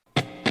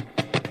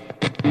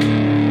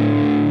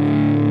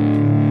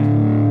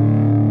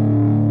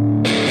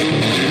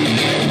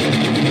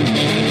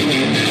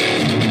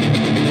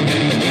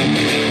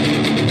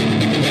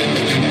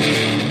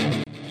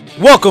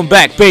Welcome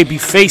back, baby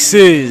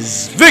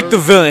faces. Victor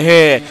Villain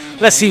here.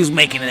 Let's see who's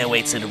making their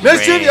way to the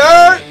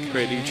ring.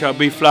 Pretty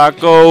chubby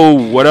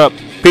Flacco. What up,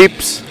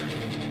 peeps?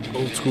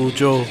 Old school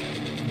Joe.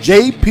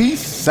 JP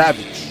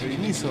Savage.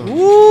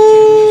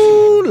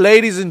 Woo,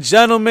 ladies and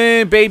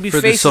gentlemen, baby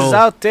faces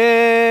out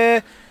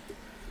there.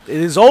 It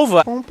is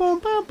over.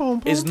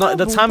 It's not.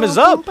 The time is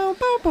up.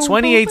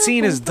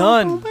 2018 is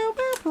done,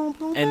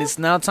 and it's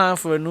now time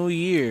for a new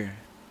year.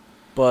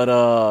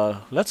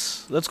 But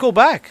let's go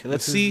back.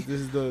 Let's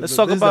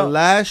talk about the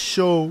last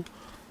show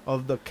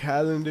of the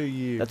calendar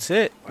year. That's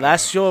it. Wow.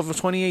 Last show of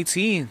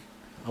 2018.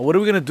 What are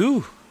we gonna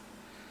do?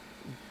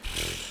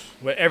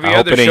 What every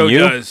other show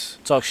does.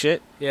 Talk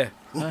shit. Yeah.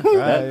 Yeah,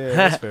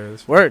 that's fair.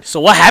 Word.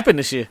 So what happened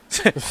this year?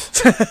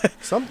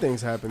 Some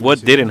things happened.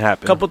 What didn't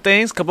happen? Couple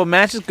things. Couple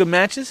matches. Good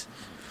matches.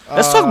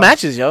 Let's talk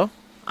matches, yo.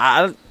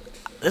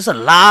 There's a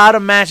lot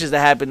of matches that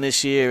happened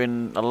this year,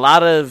 and a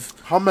lot of.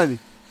 How many?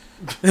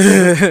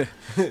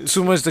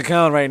 Too much to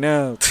count right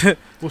now.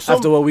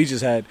 After what we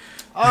just had.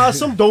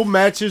 Some dope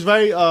matches,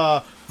 right?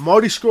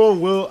 Marty Scurll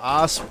and Will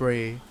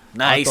Ospreay.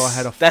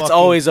 Nice. That's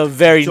always a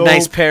very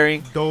nice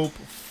pairing. Dope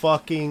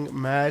fucking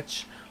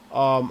match.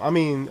 What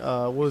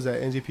was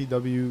that?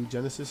 NJPW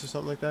Genesis or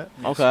something like that?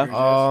 Okay.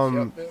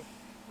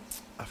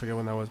 I forget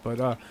when that was, but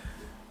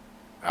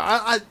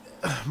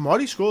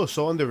Marty Scurll is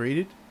so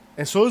underrated,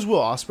 and so is Will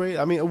Ospreay.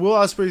 I mean, Will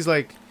Ospreay's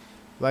like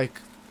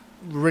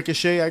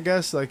Ricochet, I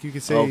guess. Like you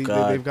could say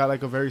they've got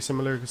like a very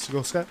similar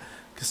skill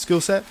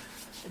set.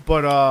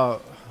 But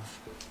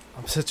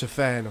I'm such a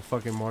fan of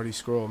fucking Marty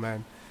Scurll,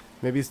 man.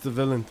 Maybe it's the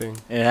villain thing.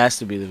 It has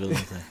to be the villain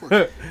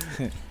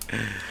thing.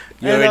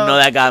 You already know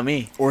that got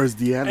me. Or is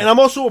Deanna. And I'm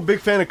also a big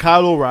fan of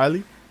Kyle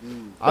O'Reilly.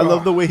 I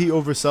love the way he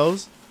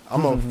oversells.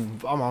 I'm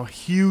a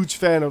huge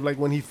fan of like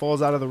when he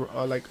falls out of the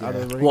out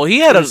of the ring. Well, he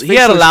had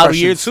a loud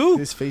year too.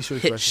 His facial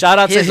expression. Shout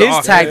out to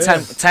his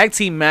tag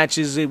team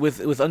matches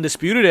with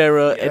Undisputed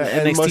Era and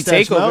NXT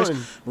Takeovers.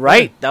 Mountain.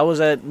 Right, that was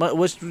at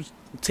which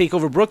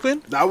Takeover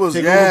Brooklyn. That was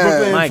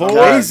Brooklyn. My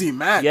crazy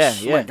match. Yeah.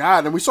 Oh my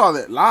god, and we saw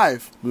that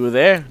live. We were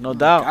there, no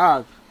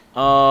doubt.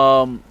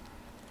 God.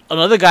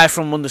 Another guy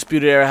from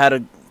Undisputed Era had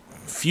a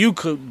few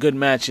good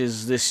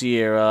matches this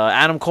year.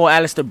 Adam Cole,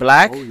 Aleister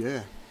Black. Oh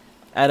yeah.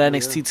 At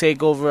NXT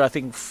Takeover, I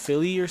think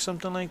Philly or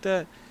something like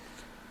that.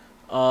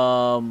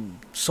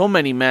 So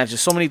many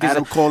matches, so many things.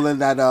 Adam Cole in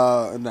that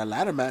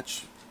ladder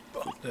match.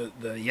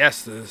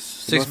 The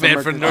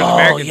six-man for the North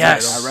American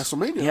title. At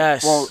WrestleMania.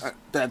 Yes. Well,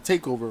 that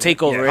Takeover.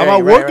 Takeover. How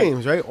about War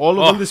Games, right? All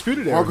of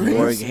Undisputed Era.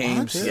 War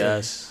Games,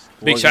 yes.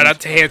 Big shout out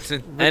to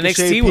Hanson.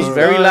 NXT was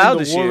very loud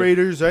this year. The War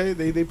Raiders, right?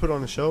 They put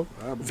on a show.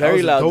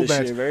 Very loud this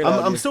year. Very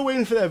loud. I'm still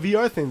waiting for that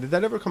VR thing. Did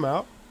that ever come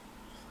out?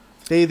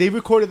 They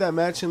recorded that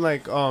match in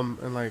like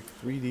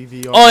 3D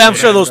VR. Oh yeah, I'm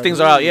sure those things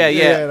are out.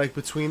 Yeah. Like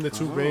between the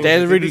two rings.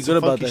 They're really good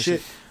about that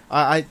shit.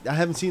 I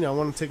haven't seen it. I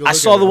want to take a look. I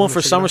saw the one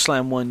for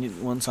SummerSlam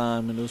one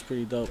time, and it was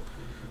pretty dope.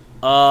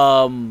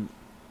 One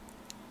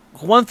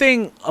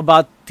thing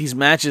about these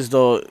matches,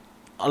 though,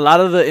 a lot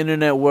of the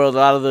internet world, a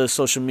lot of the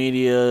social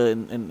media,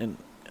 and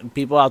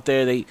people out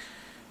there,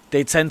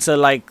 they tend to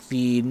like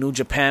the New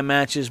Japan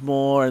matches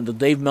more, and the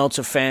Dave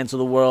Meltzer fans of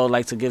the world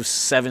like to give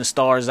 7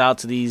 stars out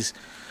to these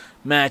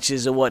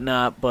matches and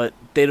whatnot, but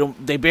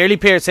they barely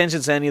pay attention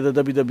to any of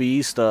the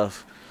WWE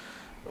stuff.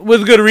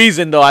 With good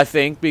reason, though, I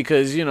think,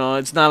 because,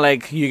 it's not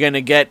like you're going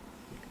to get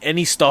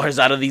any stars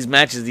out of these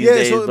matches these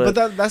days. But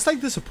that's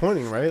like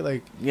disappointing, right?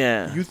 Like,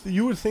 yeah.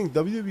 You would think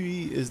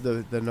WWE is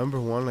the number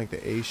one, like the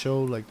A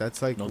show, like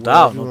that's like no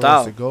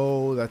doubt to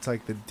go. That's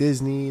like the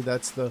Disney,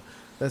 that's the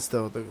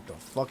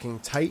fucking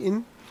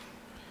Titan.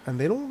 And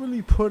they don't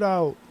really put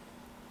out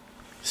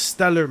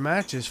stellar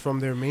matches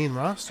from their main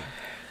roster.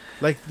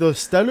 Like, the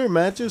stellar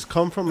matches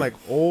come from, like,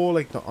 all,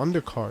 like, the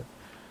undercard.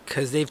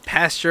 Because they've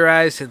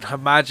pasteurized and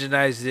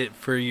homogenized it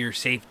for your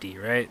safety,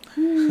 right?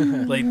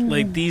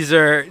 like these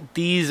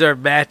are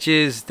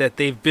matches that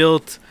they've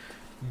built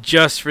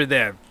just for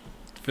them,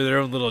 for their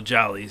own little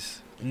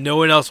jollies. No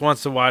one else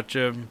wants to watch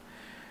them.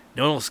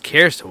 No one else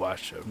cares to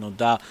watch them. No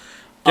doubt.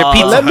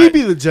 Let me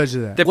be the judge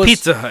of that. The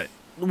Pizza Hut.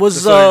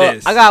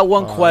 I got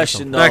one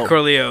question, though. Not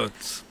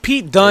Corleone's.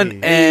 Pete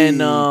Dunne and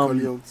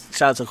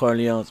shout out to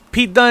Corleone's.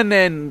 Pete Dunne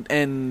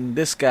and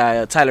this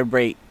guy Tyler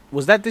Bate.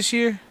 Was that this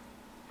year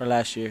or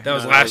last year? That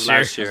was last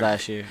year. It was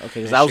last year.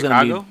 Okay, because I was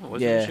gonna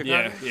be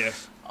yeah.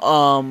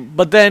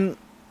 But then,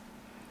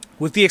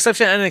 with the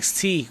exception of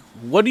NXT,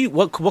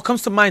 what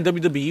comes to mind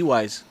WWE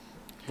wise,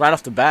 right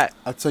off the bat?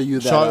 I'll tell you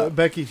that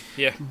Becky.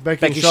 Yeah.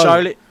 Becky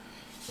Charlotte.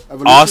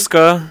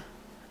 Oscar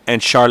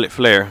and Charlotte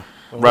Flair.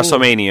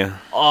 WrestleMania.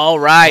 All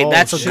right,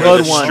 that's a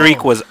good one. The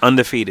streak was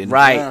undefeated.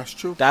 Right, yeah, that's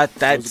true.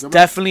 That's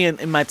definitely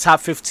in my top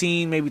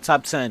 15, maybe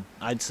top 10.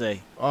 I'd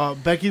say.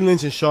 Becky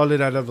Lynch and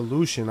Charlotte at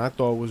Evolution, I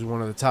thought was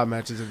one of the top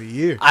matches of the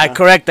year. I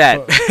correct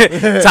that.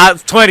 Top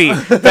 20.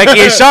 Becky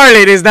and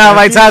Charlotte is now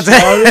my top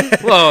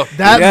 10. Well,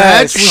 that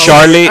match was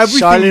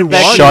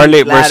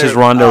Charlotte versus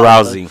Ronda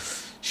Rousey.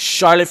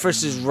 Charlotte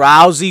versus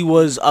Rousey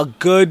was a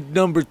good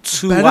number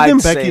 2. Better I'd than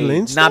say. Becky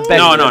Lynch? Not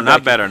better. No,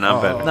 not better.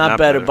 Not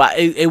better. But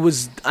it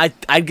was.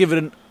 I'd give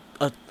it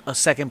a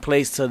second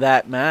place to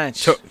that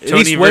match. Tony At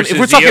least versus if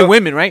we're talking Io?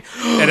 women, right?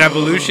 At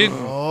Evolution.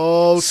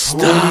 Oh,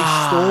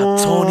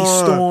 Tony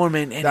Storm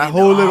and that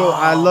whole little.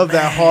 I love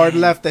that hard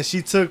left that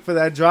she took for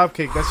that drop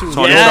kick. That shit was.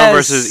 Tony Yes. Storm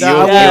versus That, Io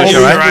I will Yes.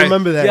 always right?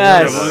 remember that.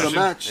 Yes. That was a Evolution.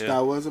 match. Yeah.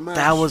 That was a match.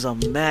 That was a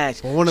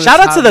match. One of the Shout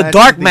out top to the matches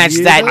dark of the match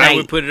year, that though. I night.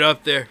 would put it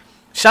up there.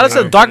 Shout out to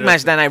Yeah. the dark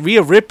match that night.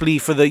 Rhea Ripley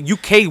for the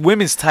UK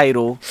women's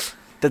title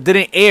that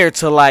didn't air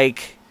till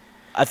like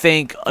I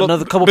think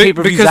another couple Be-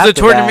 pay-per-views because the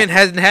after tournament that.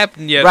 hasn't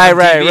happened yet. Right, on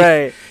right, TV.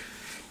 right.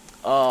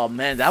 Oh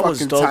man, that was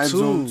Fucking dope time too.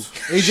 zones.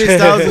 AJ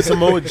Styles and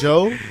Samoa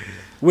Joe.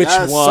 Which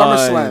Yes, one?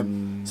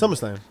 SummerSlam.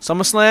 SummerSlam.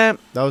 SummerSlam.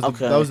 That was the,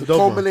 Okay. that was the The dope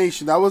one.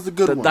 culmination. That was the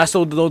good one. That's the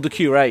no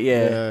DQ, right?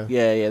 Yeah,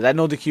 yeah. That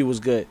no DQ was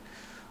good.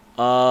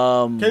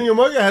 Kenny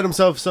Omega had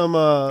himself some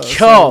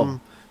Yo.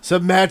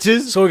 some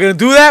matches. So we're gonna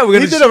do that. We're He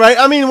gonna did it right.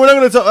 I mean, we're not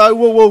gonna talk.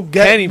 We'll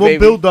get. Kenny, we'll baby.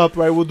 build up.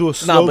 Right. We'll do a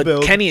slow no, but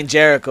build. Kenny and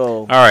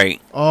Jericho. All right.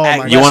 Oh my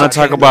You You God. want to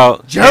talk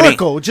about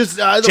Jericho? Just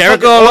the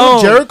Jericho fucking- all of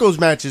alone. Jericho's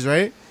matches,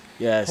 right?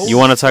 Yes. You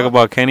want to talk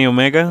about Kenny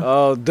Omega?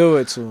 Oh, do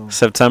it to him.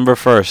 September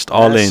 1st,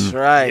 All That's In.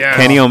 right. Yeah.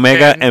 Kenny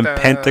Omega and Penta-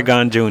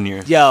 Pentagon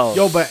Jr. Yo.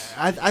 Yo, but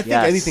I think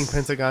Yes. anything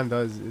Pentagon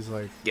does is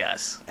like.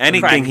 Yes.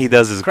 Anything Crack- he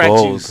does is crack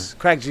gold. juice.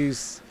 Crack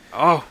juice.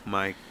 Oh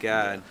my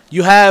God.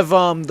 You have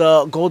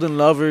the Golden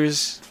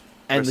Lovers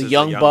and the Versus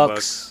Young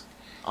Bucks.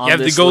 on You have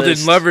the this Golden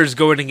list. Lovers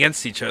going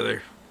against each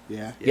other.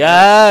 yeah.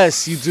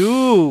 Yes, you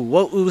do.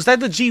 What was that?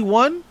 The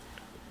G1?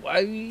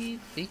 I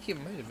think it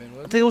might have been.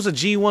 I think it was a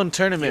G1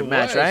 tournament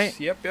match, right?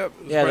 Yep, yep.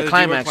 It was Yeah, part the of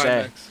climax, G1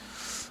 yeah.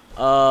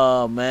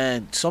 Oh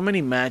man, so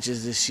many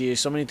matches this year.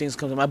 So many things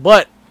come to mind.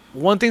 But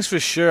one thing's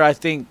for sure, I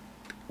think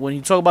when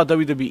you talk about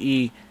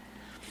WWE,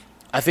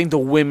 I think the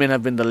women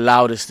have been the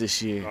loudest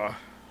this year. Oh,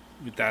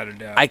 without a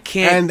doubt. I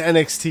can't. And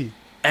NXT.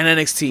 And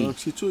NXT.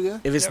 NXT too, yeah.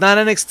 If it's Yep. not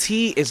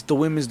NXT, it's the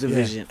women's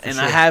division. for And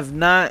sure. I have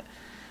not.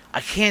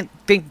 I can't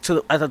think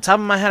at the top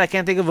of my head. I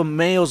can't think of a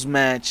males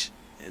match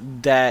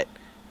that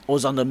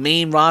was on the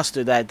main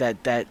roster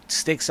that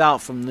sticks out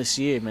from this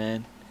year,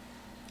 man.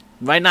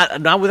 Right,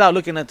 not without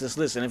looking at this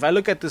list. And if I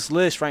look at this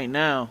list right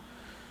now,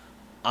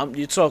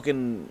 you're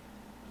talking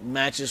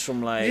matches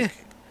from like Yeah.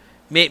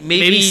 Maybe,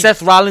 maybe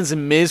Seth Rollins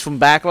and Miz from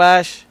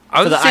Backlash I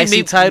for would the say IC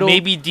maybe, title.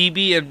 maybe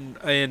DB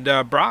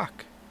and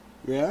Brock.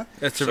 Yeah.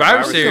 At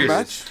Survivor Survivor Series.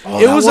 Match. Oh,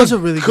 It that was a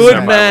really good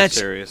match. match.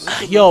 Series.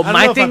 Yo, I don't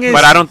my know if I thing could- is,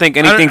 But I don't think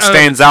anything I don't-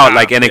 stands out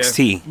like yeah.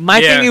 NXT. my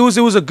Yeah. thing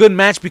it was a good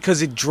match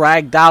because it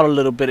dragged out a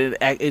little bit.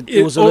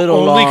 It was a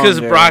little only because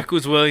longer. Brock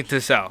was willing to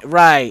sell,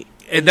 Right.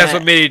 and that's that-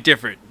 what made it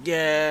different.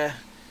 Yeah.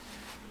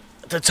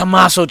 The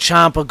Tommaso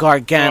Ciampa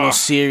Gargano Oh.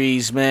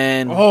 series,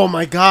 man. Oh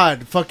my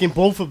God! Fucking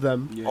both of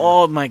them. Yeah.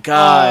 Oh my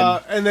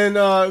God. And then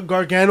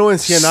Gargano and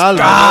Cianala.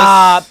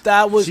 Stop.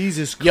 That was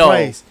Jesus Yo.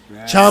 Christ.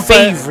 Yeah. Ciampa-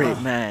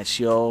 favorite match,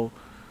 yo.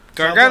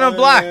 Gargano Ciampa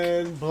Black.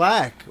 and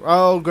Black.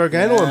 Oh,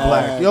 Gargano and Yeah.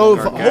 Black. Yo,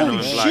 Gargano holy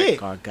and Black. shit.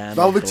 Gargano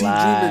Velveteen Dream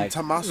Black. and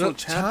Tommaso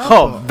Ciampa.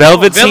 Oh,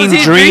 Velveteen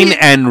Velveteen Dream Dream?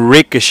 and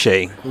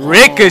Ricochet.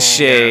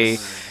 Ricochet.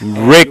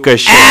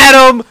 Ricochet.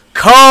 Adam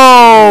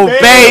Cole,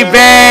 baby.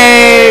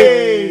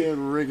 Hey,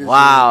 and Ricochet.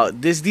 Wow,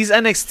 these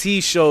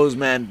NXT shows,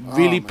 man,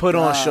 really my put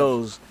on God.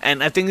 shows,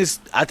 and I think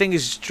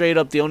it's straight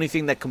up the only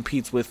thing that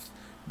competes with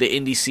the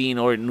indie scene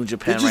or New They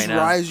Japan just right now.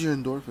 rise your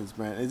endorphins,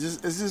 man. It's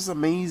just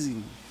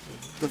amazing.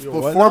 The Yo, what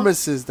now?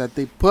 performances that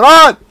they put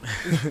on.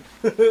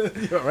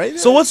 Right?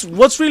 So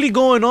what's really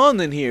going on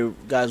in here,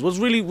 guys?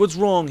 What's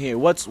wrong here?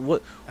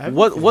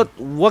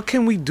 What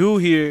can we do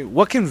here?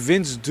 What can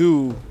Vince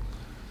do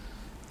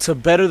to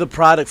better the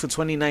product for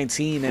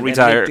 2019 and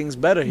Retire. make things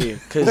better here?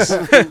 Because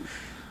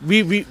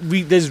we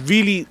there's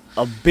really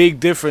a big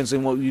difference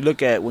in what you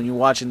look at when you're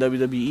watching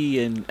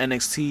WWE and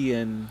NXT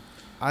and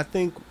I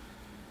think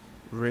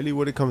really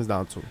what it comes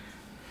down to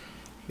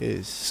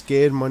is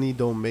scared money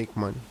don't make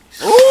money.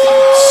 preach.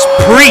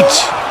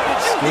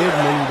 Scared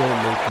money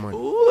don't make money.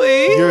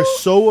 You're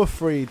so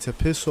afraid to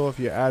piss off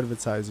your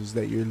advertisers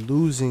that you're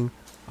losing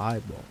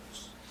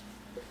eyeballs.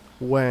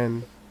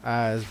 When,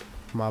 as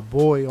my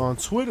boy on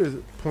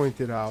Twitter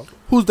pointed out,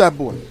 Who's that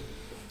boy?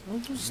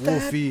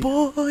 Wolfie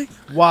boy.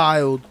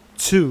 Wild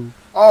 2.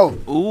 Oh,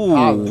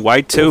 Ooh,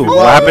 white too. Wolfie What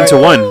Wild, happened to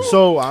right? one?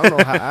 So I don't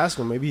know how to ask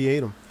him. Maybe he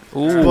ate him.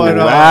 Ooh, But,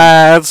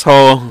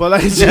 asshole. But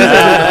like,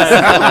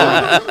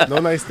 no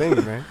nice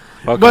things, man.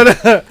 Okay.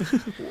 But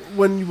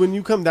when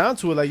you come down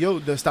to it, like, yo,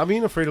 stop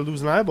being afraid of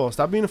losing eyeballs.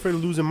 Stop being afraid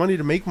of losing money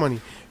to make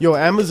money. Yo,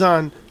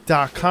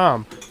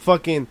 Amazon.com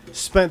fucking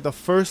spent the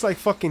first like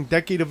fucking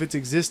decade of its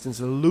existence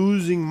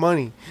losing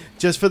money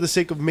just for the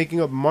sake of making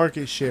up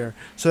market share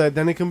so that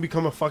then it can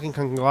become a fucking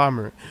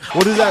conglomerate.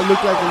 What does that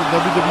look like in the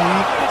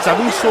WWE? Stop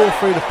being so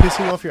afraid of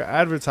pissing off your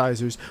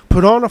advertisers.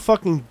 Put on a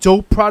fucking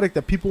dope product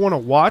that people want to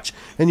watch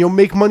and you'll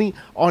make money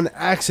on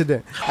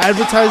accident.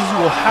 Advertisers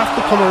will have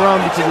to come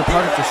around because your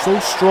product is so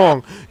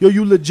strong. Yo,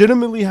 you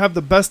legitimately have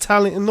the best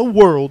talent in the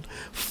world.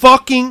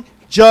 Fucking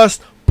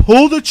just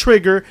pull the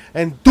trigger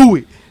and do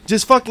it.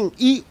 Just fucking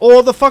eat.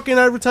 All the fucking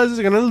advertisers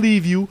are gonna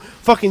leave you.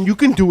 Fucking, you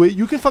can do it.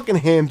 You can fucking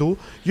handle.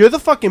 You're the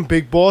fucking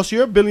big boss.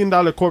 You're a $1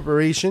 billion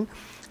corporation.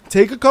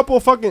 take a couple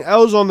of fucking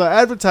L's on the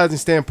advertising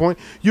standpoint.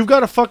 You've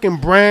got a fucking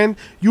brand.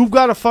 You've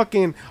got a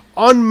fucking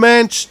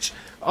unmatched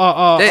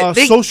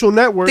social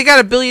network. They got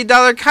a $1 billion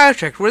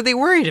contract. What are they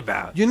worried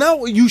about? You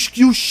know, you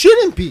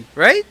shouldn't be.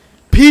 Right?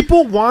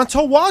 People want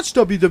to watch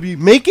WWE.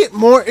 Make it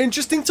more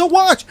interesting to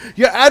watch.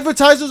 Your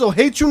advertisers will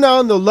hate you now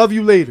and they'll love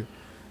you later.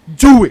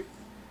 Do it.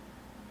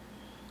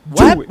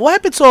 What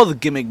happened to all the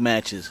gimmick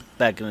matches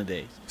back in the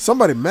day?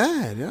 Somebody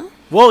mad, yeah?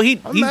 Well,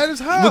 I'm mad as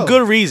hell. with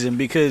good reason,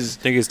 because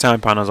I think his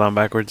time panel's on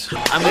backwards.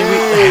 I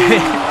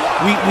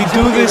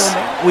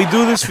mean, we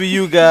do this for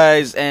you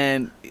guys,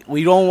 and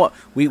we don't want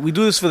we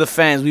do this for the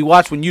fans. We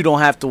watch when you don't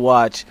have to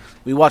watch.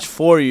 We watch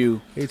for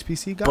you.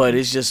 HPC got But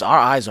me. it's just our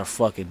eyes are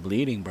fucking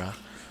bleeding, bro.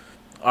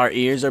 Our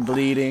ears are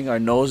bleeding. Our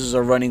noses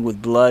are running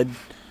with blood.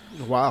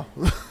 Wow.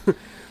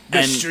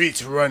 And-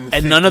 streets run.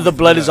 And none of the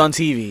blood is on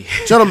TV.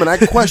 Gentlemen, I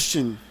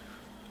question,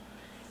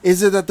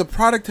 is it that the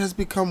product has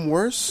become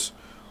worse,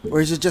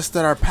 or is it just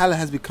that our palate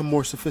has become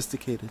more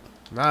sophisticated?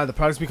 Nah, the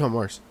products become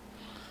worse.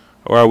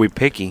 Or are we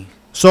picky?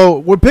 So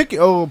we're picky.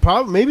 Oh,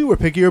 probably maybe we're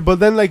pickier. But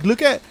then, like,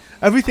 look at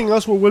everything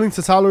else we're willing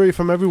to tolerate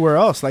from everywhere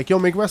else. Like, yo,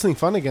 make wrestling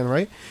fun again,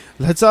 right?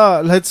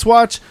 Let's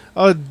watch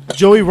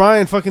Joey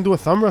Ryan fucking do a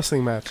thumb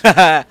wrestling match,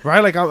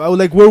 right? Like,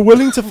 like we're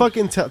willing to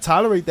fucking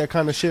tolerate that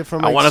kind of shit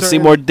from. I Like, want to see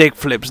certain- more dick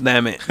flips,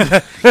 damn it.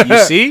 You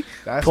see?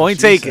 That's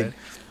Point what she taken. said.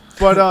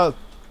 But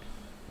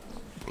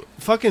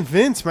fucking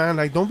Vince, man,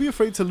 like, don't be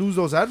afraid to lose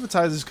those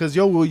advertisers, because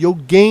you'll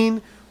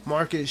gain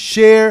market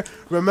share.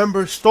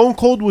 Remember, Stone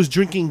Cold was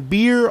drinking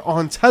beer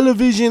on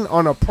television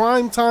on a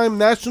primetime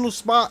national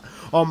spot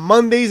on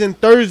Mondays and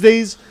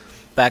Thursdays.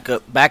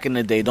 Back in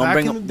the day. Don't Back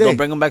bring in the them. day. Don't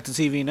bring them back to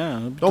TV now.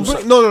 Don't Do bring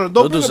some- don't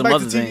they'll bring do it some back to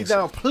other TV things.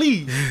 down,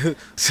 please.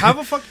 Have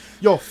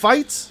a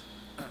fights.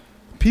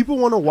 People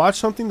want to watch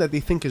something that they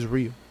think is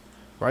real,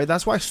 right?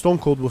 That's why Stone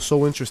Cold was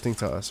so interesting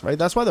to us, right?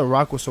 That's why The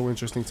Rock was so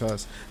interesting to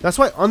us. That's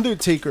why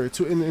Undertaker,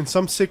 in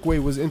some sick way,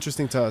 was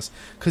interesting to us,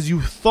 because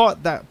you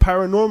thought that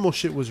paranormal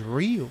shit was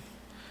real.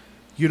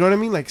 You know what I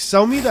mean? Like,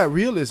 sell me that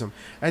realism.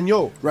 And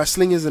yo,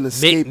 Wrestling is an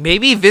escape.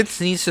 Maybe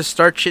Vince needs to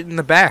start shit in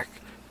the back.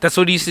 That's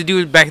what he used to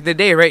do back in the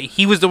day, right?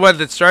 He was the one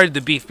that started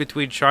the beef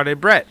between Shawn and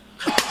Brett.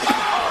 maybe.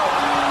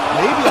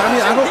 I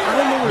mean, I don't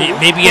know. What it is,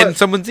 Maybe but in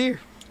someone's ear.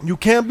 you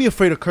can't be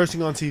afraid of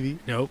cursing on TV.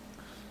 Nope.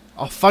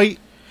 A fight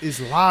is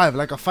live.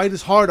 Like, a fight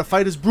is hard. A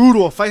fight is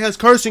brutal. A fight has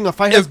cursing. A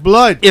fight has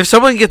blood. If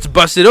someone gets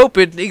busted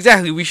open,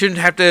 exactly, we shouldn't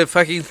have to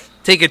fucking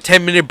take a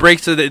 10-minute break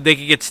so that they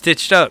can get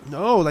stitched up.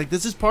 No, like,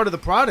 this is part of the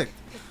product,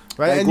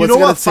 right? Like, and you what's know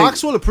gonna what?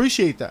 Fox take- will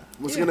appreciate that.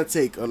 What's it gonna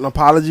take? An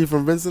apology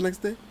from Vince the next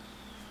day?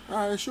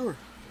 All right, sure.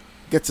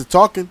 Gets it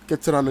talking.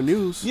 Gets it on the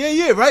news.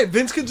 Yeah, right.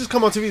 Vince could just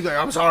come on TV and be like,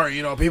 I'm sorry,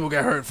 people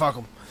get hurt, fuck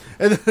them.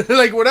 And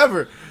like,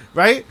 whatever,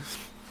 right?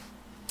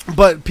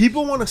 But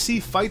people want to see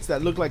fights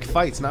that look like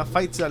fights, not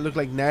fights that look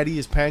like Natty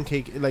is patty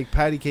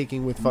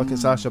caking with fucking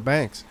Sasha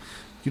Banks.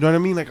 You know what I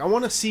mean? Like, I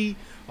want to see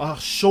a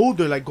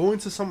shoulder, like, go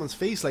into someone's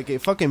face, like it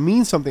fucking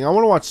means something. I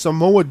want to watch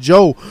Samoa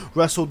Joe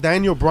wrestle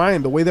Daniel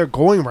Bryan the way they're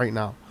going right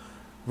now,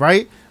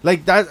 right?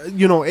 Like that,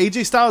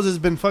 AJ Styles has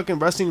been fucking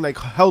wrestling, like,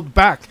 held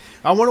back.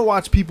 I want to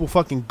watch people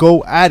fucking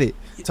go at it.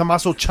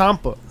 Tommaso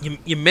Ciampa.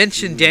 You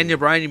mentioned Daniel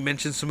Bryan, you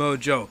mentioned Samoa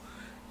Joe.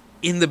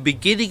 In the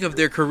beginning of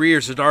their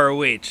careers at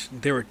ROH,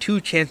 there were two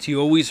chants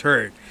you always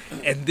heard,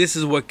 and this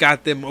is what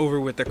got them over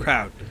with the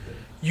crowd.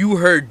 You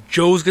heard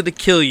Joe's gonna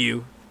kill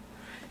you,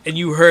 and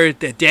you heard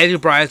that Daniel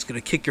Bryan's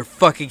gonna kick your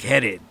fucking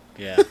head in.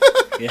 Yeah.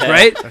 Yeah.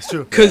 Right? That's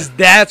true. Because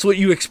that's what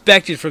you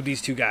expected from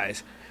these two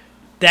guys.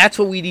 That's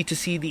what we need to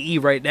see the E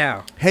right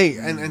now. Hey,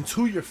 and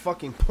to your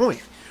fucking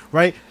point,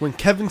 right? When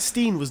Kevin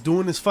Steen was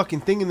doing his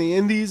fucking thing in the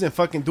Indies and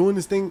fucking doing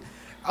his thing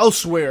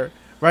elsewhere,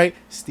 right?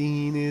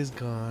 Steen is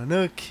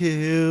gonna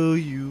kill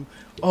you.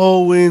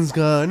 Owen's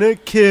gonna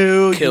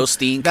kill you. Kill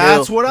Steen,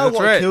 That's kill. what I That's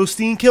want. right. Kill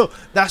Steen, kill.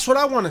 That's what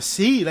I want to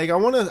see. Like, I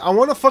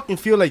want to fucking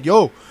feel like,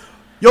 yo,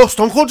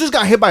 Stone Cold just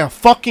got hit by a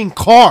fucking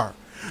car.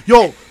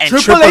 Yo, And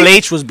Triple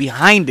H was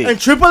behind it. and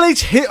Triple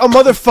H hit a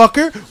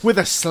motherfucker with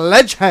a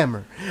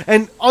sledgehammer.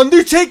 And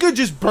Undertaker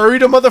just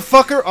buried a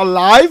motherfucker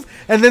alive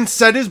and then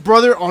set his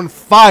brother on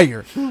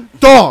fire.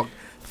 Dog,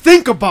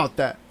 think about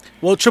that.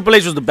 Well, Triple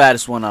H was the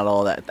baddest one out of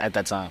all that at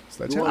that time.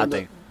 Sledgehammer. I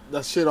think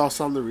That shit all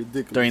sounded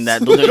ridiculous. during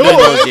that Yo, during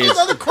those years.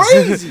 that's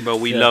crazy. But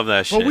we love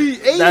that shit. But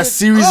we ate That it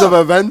series up.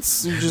 of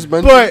events you just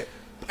mentioned. But,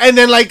 and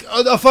then, like,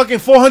 a fucking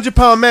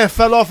 400-pound man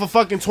fell off a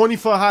fucking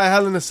 20-foot high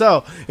Hell in a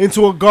Cell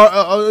into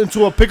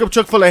a pickup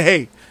truck full of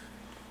hay.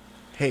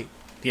 Hey.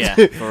 Yeah.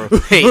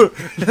 Hey.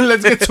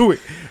 Let's get to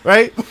it,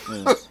 right?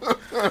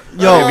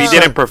 If he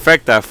didn't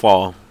perfect that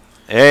fall,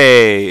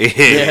 hey.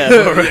 Yeah.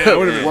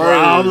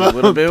 Word.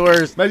 Would have been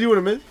worse. Man, you would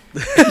have missed. I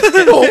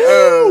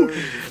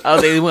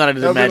was thinking we wanted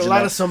to That was a imagine lot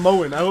that. of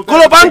Samoan. I hope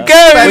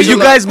But you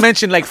guys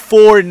mentioned like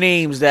 4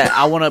 names that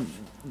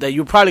that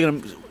you're probably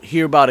gonna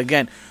hear about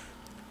again.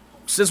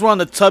 Since we're on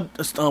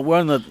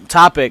the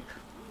topic,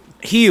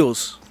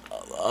 heels.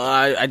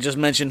 I just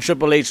mentioned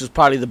Triple H was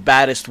probably the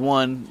baddest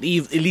one, at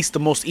least the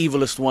most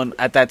evilest one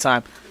at that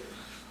time.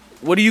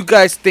 What do you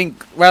guys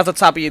think? Right off the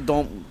top of your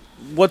dome,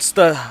 who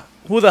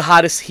are the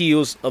hottest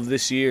heels of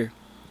this year?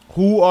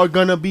 who are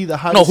gonna be the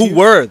hottest. No, who years?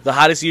 were the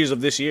hottest years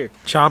of this year?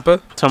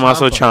 Ciampa.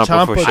 Tommaso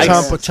Ciampa for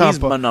sure. He's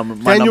my number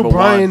Daniel one.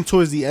 Bryan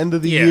towards the end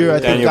of the Yeah, year, I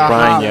think Daniel got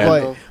Bryan,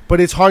 hot, yeah. but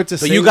it's hard to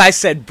So say. you guys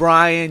said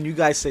Bryan. You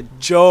guys said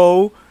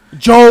Joe.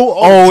 Joe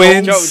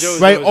Owens.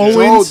 right? Joe.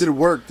 Owens. Joe did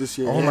work this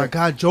year. Oh yeah. my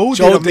God, Joe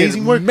Joe did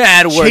amazing work,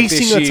 Mad work chasing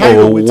this a year.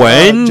 title with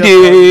Wendy.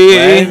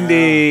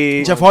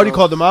 Wendy. Jeff Hardy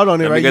called them out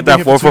on it, Let right? me He's get been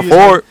that here 4 for 2 years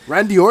 4.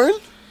 Randy Orton? now.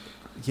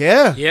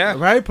 Yeah, Yeah.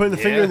 right. Putting the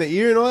finger Yeah. in the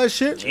ear and all that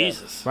shit.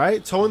 Jesus.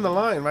 Right, toeing the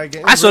line, right?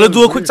 Getting I so rid let's of do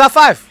a the quick beard. top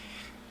 5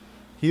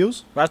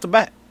 Heels, right off the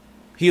bat.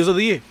 Heels of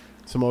the year.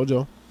 Samoa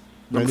Joe.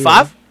 Number Randy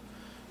 5.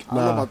 I don't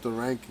know Nah. about the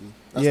ranking.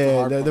 That's Yeah,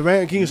 hard the part.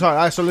 ranking is hard.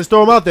 All right, so let's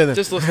throw them out there then.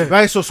 Just listen.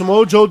 Right, so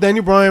Samoa Joe,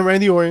 Daniel Bryan,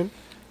 Randy Orton.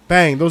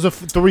 Bang, those are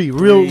three.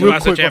 Real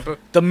Tommaso quick. Ciampa.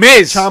 The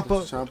Miz.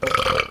 Ciampa.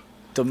 Ciampa.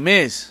 The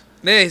Miz.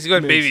 Yeah, he's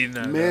going Miz. baby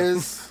now.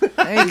 Miz.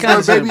 I ain't He's kinda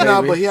not saying baby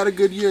now, but he had a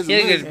good year as a, He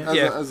had a Miz, good- as,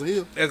 yeah. as a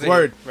heel. As a-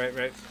 Word. Right.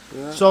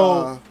 Yeah.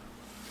 So-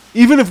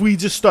 Even if we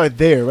just start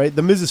there, right?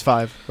 The Miz is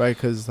 5, right?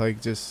 Because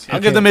like just I'll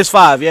give the Miz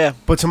 5. Yeah.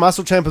 But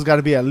Tommaso Ciampa's got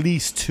to be at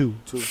least 2.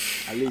 two,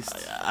 at least.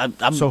 I'm,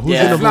 So who's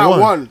yeah. your If number not one?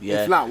 one.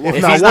 Yeah. If not one.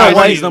 If not he's one, not one,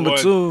 one, he's number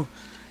 2.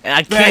 And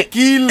I can't.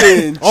 Becky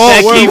Lynch.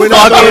 Becky we're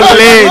not fucking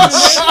doing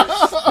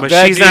Lynch. But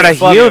Becky she's not a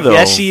fucking- heel, though.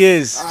 Yes, she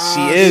is.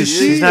 She is. she's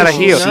She's not a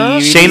heel. She-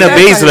 Shayna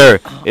she's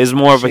Baszler is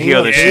more of a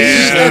heel than Shayna- she Yeah. is.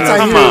 She's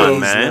Come anti-hero. on,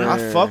 man.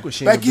 I fuck with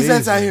Shayna Becky's Baszler.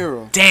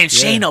 anti-hero. Damn,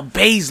 Shayna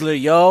Baszler,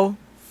 yo.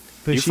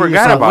 But You she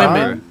forgot is about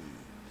women. her.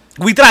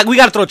 We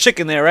gotta throw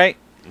chick in there, right?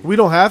 We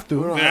don't have to.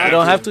 We don't We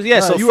don't have to. Yeah.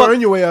 Nah, so you fuck. earn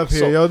your way up here,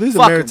 so yo. This is a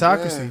fuck 'em.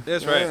 meritocracy.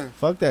 That's right.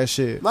 Fuck that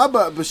shit. Nah,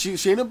 but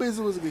Shayna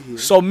Baszler was a good heel.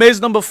 So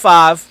Miz number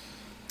 5.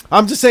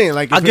 I'm just saying,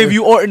 like, I'll if give it-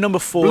 you Orton number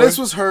 4. Bliss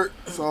was hurt,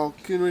 so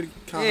couldn't really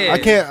count. Yeah. I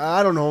can't.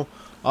 I don't know.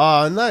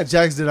 Not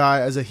Jax did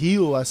I as a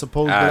heel, I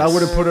suppose, but I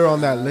wouldn't put her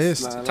on that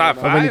list Nah, Top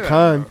of any five?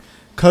 kind.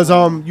 Cause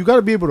you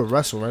gotta be able to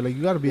wrestle, right? Like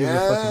you gotta be able to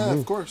Yeah, fucking of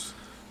move. course.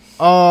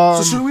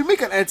 So should Um, we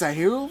make an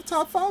anti-hero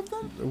top 5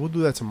 then? we'll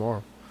do that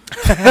tomorrow.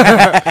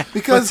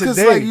 Because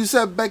today- like you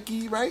said,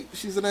 Becky, right?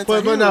 She's an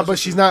anti-hero. But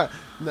she's not.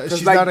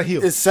 She's like, not a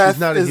heel. Is Seth, she's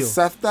not a heel. Is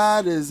Seth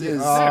that? Is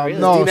Not really.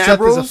 No, Dean Seth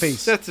Ambrose? is a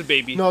face. That's a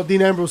baby. No,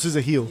 Dean Ambrose is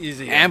a heel.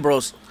 He's a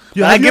Ambrose.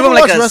 Yeah, But have I you give ever him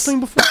like watched a wrestling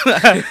before?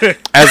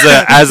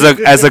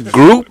 As a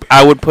group,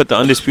 I would put the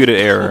Undisputed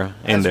Era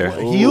in there.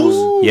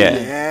 Heels? Yeah.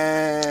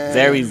 Yeah.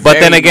 Very. But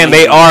then very again,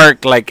 they mighty. are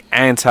like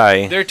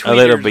anti They're a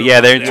little tweeners, bit.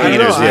 Yeah, they're though. I don't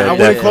know. tweeners. I Yeah, wouldn't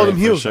call definitely, them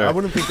for heels. sure. I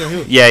wouldn't think they're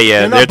heels. Yeah,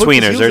 They're not they're booked as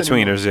tweeners. heels They're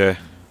anymore. tweeners. Yeah,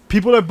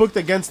 People are booked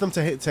against them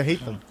to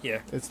hate them. Yeah.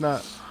 It's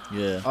not.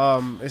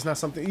 Yeah. It's not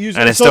something.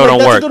 Usually, and it so, still like, don't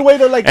that's work. A good way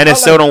to, like, And it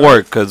still outline don't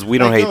work because we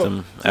don't Like, hate yo, them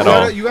you at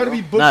gotta- all. You gotta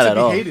be booked Not to at be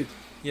all. hated.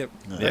 Yep.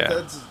 Yeah.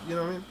 That's, you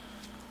know what I mean?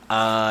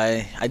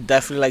 I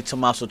definitely like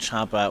Tommaso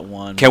Ciampa at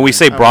 1. Can we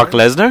say Brock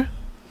Lesnar?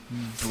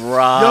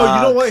 Brock? Yo,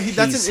 you know what?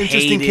 That's he's an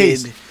interesting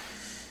hated. case.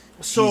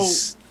 So,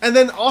 He's- and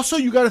then also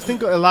you got to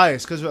think of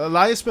Elias because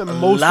Elias spent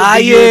most of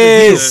the year as a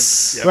heel,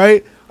 Elias.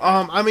 right?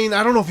 I mean,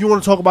 I don't know if you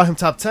want to talk about him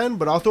top 10,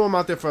 but I'll throw him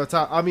out there for a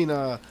top. I mean,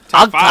 I'll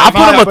five.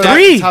 put him but a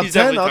 3. Top He's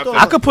 10. definitely I'll top throw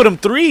five. I him could put him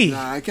 3.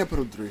 Nah, I can't put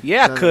him 3.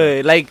 Yeah, I No, no.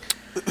 could. Like,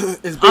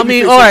 His I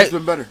mean, babyface all has right.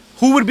 been better.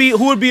 who would be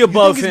You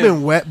above think him?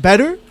 he's been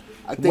better?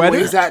 I think Wetter? where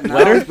he's at now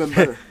Wetter? has been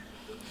better.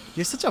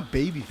 You're such a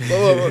baby.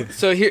 Whoa.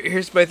 So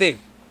here's my thing.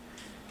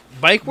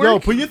 Bike Yo,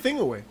 work. put your thing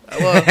away.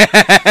 Well,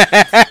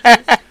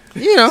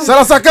 you know, Se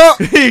la sacó.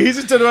 He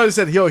just turned around and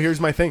said, "Yo, here's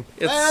my thing."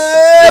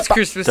 it's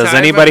Christmas Does time.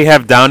 anybody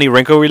have Downey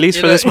wrinkle release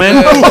for this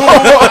man?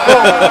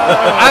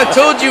 I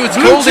told you it's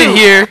cold in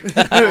here.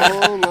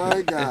 Oh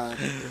my god.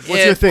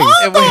 What's your thing?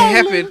 And what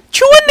happened?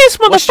 Chewing this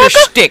What's your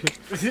shtick?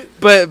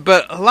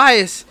 But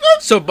Elias.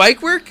 So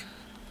bike work,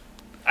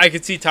 I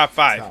could see top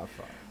 5. Top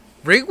 5.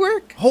 Ring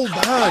work, Hold on,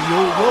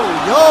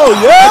 yo,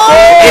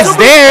 It's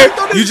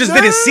there. You just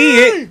didn't see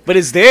it, but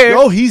it's there.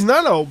 Yo, he's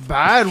not a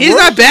bad. He's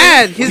worker. not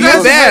bad. He's He not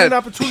hasn't had an bad.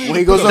 opportunity When to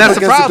he goes put up That's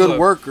the against a good problem.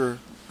 worker,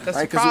 That's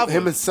right? the Because problem.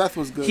 him and Seth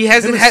was good. He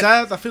hasn't Him and had.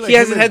 Seth, I feel like He him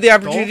hasn't and had the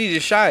Dolph- opportunity to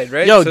shine,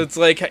 right? Yo. So it's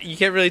like you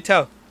can't really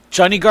tell.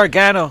 Johnny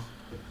Gargano.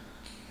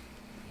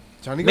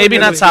 Johnny Maybe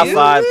Gargano not top heel?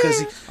 5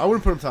 because I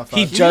wouldn't put him top 5.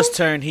 he just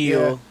turned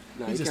heel.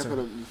 Nah, He you just can't put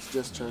him. He's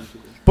just turned.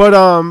 But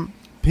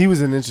he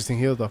was an interesting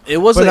heel though. It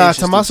was But an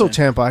interesting Tommaso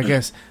turn. Ciampa, I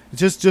guess.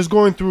 Just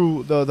going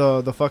through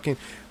the fucking.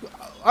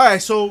 All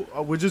right, so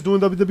we're just doing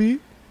WWE.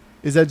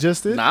 Is that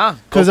just it? Nah,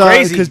 Because go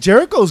crazy.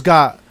 Jericho's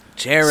got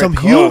Jericho. some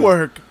heel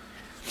work,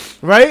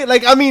 right?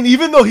 Like I mean,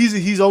 even though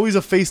he's always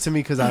a face to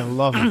me because I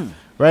love him,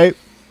 right?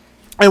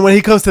 And when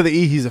he comes to the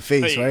E, he's a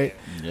face, Hey. right?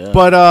 Yeah.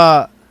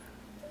 But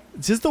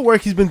just the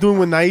work he's been doing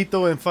with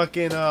Naito and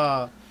fucking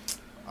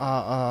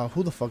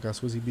who the fuck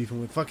else was he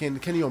beefing with? Fucking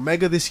Kenny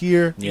Omega this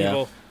year.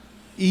 yeah.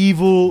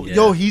 Evil. Yeah.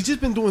 Yo, he's just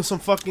been doing some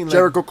fucking like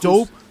Jericho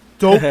Cruz.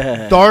 dope,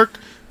 dark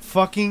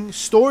fucking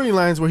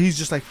storylines where he's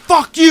just like,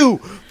 fuck you,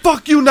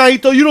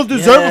 Naito, you don't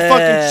deserve a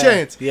fucking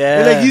chance. Yeah.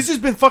 And like he's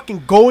just been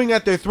fucking going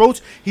at their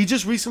throats. He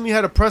just recently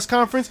had a press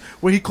conference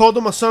where he called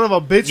them a son of a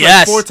bitch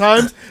Yes. like 4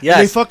 times. Yes.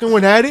 And they fucking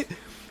went at it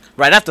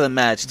Right after the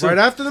match, too. right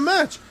after the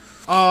match.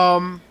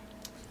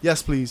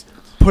 Yes, please.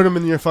 put him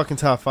in your fucking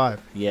top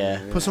 5.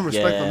 Yeah. Put some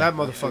respect Yeah. on that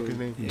motherfucker's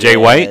name. Jay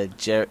White?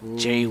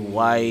 Jay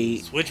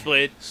White.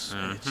 Switchblade.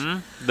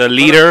 The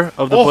leader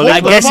of the Oh, Bullet I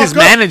hold Club. guess his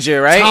fuck up.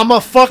 manager, right?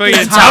 Tama fucking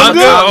Fucking Tonga.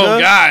 Tonga. Oh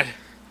God.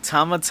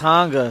 Tama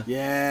Tonga.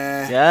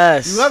 Yeah.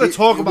 Yes. You gotta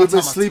talk about We've been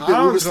Tama sleeping.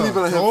 Tonga, We've been sleeping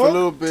on him for a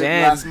little bit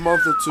Damn. last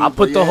month or two. I put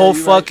but the yeah, whole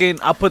you're right. fucking.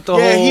 I put the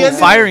Yeah, he whole ended-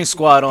 firing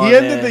squad on. He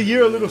ended there. the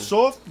year a little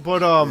soft,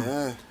 but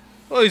Yeah.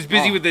 Well, he's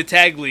busy with the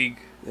tag league,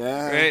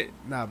 Yeah. right?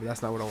 nah, but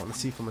that's not what I want to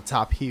see from a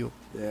top heel.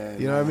 Yeah.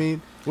 You know what I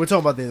mean? We're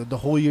talking about the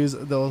whole year's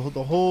the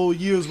whole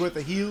year's worth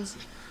of heels.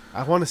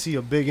 I want to see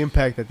a big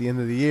impact at the end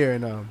of the year,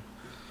 and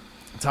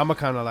Tama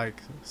kind of like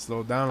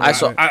slowed down. A I little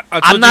saw- bit. I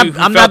told not- you who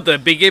I'm felt not- the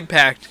big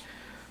impact.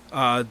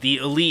 The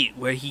Elite,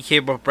 where he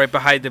came up right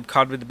behind them,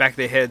 caught him in the back of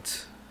their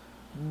heads.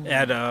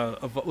 At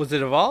was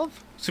it Evolve?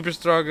 Super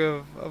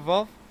Strong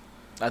Evolve?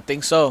 I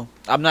think so.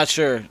 I'm not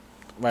sure.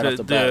 Right off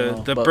the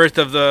bat, The birth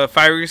of the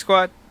firing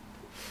squad.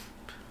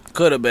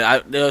 could have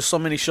been. There are so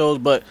many shows,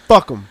 but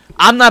Fuck him.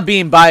 I'm not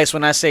being biased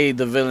when I say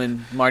the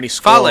villain Marty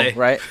Scurll, Fale.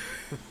 right?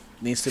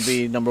 Needs to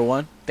be number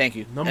 1. Thank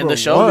you. Number And the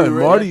show. one,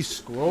 Marty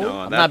Scurll. No,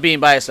 I'm not being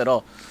biased at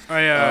all.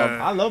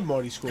 I love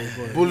Marty Scurll.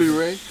 But Bully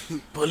Ray.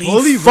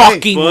 Bully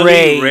fucking Bully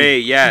Ray. Ray,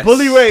 yes.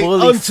 Bully Ray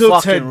Bully until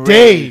fucking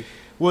today Ray.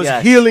 was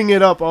Yes. healing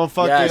it up on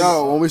fucking. Yes.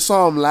 Yo, when we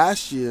saw him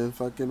last year in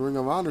fucking Ring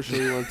of Honor show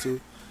we went to,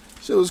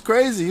 shit was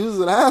crazy. He was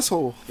an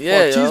asshole.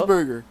 Yeah, For a yo.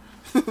 cheeseburger.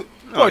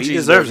 Oh, he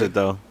deserves it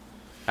though.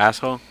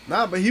 Asshole.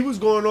 Nah, but he was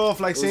going off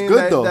like was saying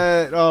good,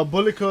 that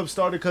Bullet Club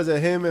started because of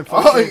him and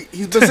Oh, fucking.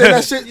 he's been saying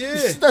that shit. Yeah.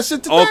 That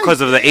shit today. Oh, because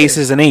of the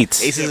aces and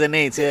eights, Aces and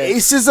eights, yeah.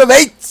 Aces of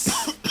Eights.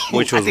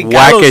 which I was think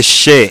whack Gallows- as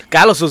shit.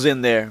 Gallows was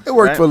in there. It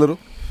worked right? for a little.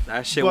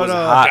 That shit But, was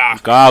uh, hot They had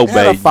a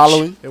garbage.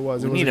 following. It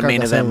was. We It was need a kinda main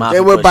event similar. mafia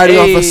They were push. biting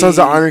off of Hey. Sons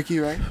of Anarchy,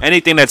 right?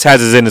 Anything that Taz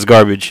is in is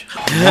garbage.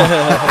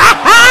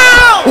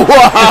 Yo,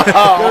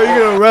 you're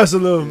gonna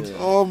wrestle him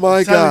Oh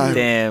my telling god.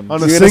 Damn.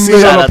 on a You're gonna see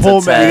singlet him on out a to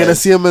pole Taz. match. You're gonna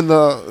see him in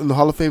the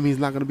Hall of Fame. He's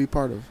not gonna be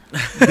part of.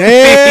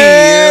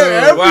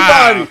 Damn,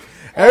 everybody, Wow.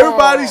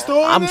 everybody's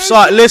throwing. I'm that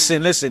sorry.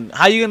 shit. Listen.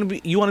 How you gonna be?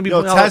 You want to be? Yo,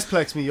 in the Hall-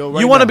 Tazplex me, yo. Right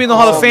you want to now. be in the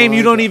Hall Oh of Fame? my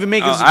You don't God. even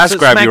make it. I'll ask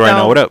grab you right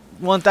now. What up?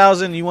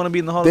 1,000. You want to be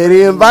in the Hall They of Fame?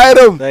 didn't invite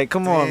him. Like,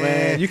 come on,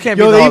 man. You can't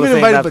Yo, be in the they Hall even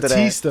of Fame invited after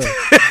Batista.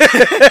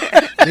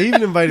 They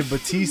even invited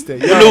Batista.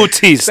 Yo, Blue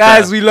Tista.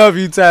 that. Taz, we love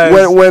you,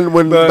 Taz.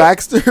 When But-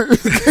 Baxter.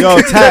 Yo,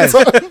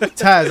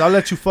 Taz, I'll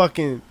let you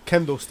fucking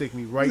kendo stick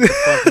me right the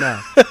fuck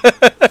now.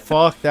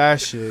 Fuck that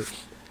shit.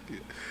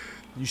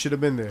 You should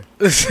have been there.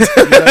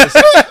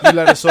 You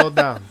let us all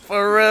down.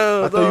 For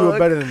real. I thought you were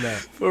better than that.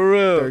 For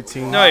real.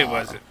 13. No, he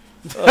wasn't.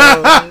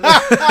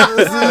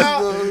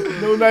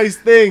 No nice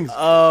things.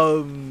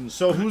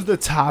 So who's the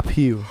top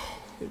heel?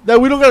 That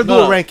we don't gotta do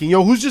No. a ranking.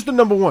 Yo, who's just the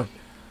number one?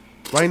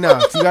 Right now.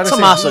 If you gotta say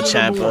Tommaso who's the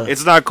number Ciampa. one?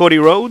 It's not Cody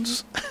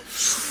Rhodes.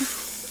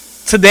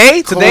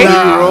 Today? Cody Today?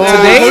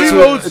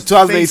 Rhodes.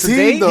 Today?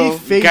 2018 though.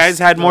 He You guys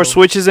had more though.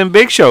 switches than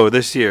Big Show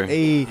this year.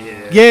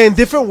 Yeah, in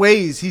different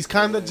ways. He's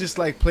kind of just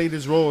like played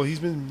his role. He's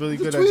been really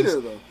He's a good at just.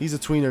 tweener, though. He's a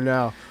tweener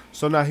now.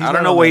 So now he's I don't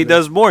not know on what that he list.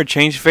 does more: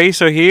 change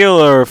face or heel,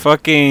 or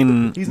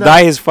fucking He's not-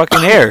 dye his fucking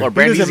hair. Or He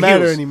Brandy's doesn't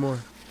matter heels. anymore.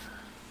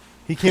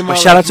 He came But out.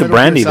 shout like out to Metal Gear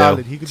Brandy, though.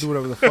 Solid. He could do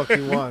whatever the fuck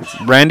he wants.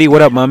 Brandy,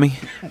 what up, mommy?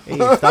 Hey,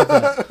 stop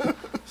that.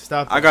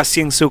 Stop. I That. got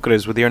 100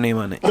 sucres with your name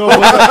on it. Yo, but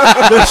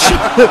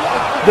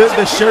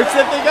the shirts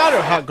that they got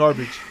are hot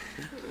garbage.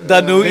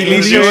 The new Hey, Elite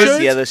Elite shirts?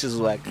 shirts? Yeah, this is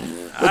whack.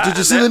 But did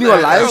you see the new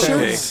Elias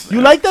okay. shirts?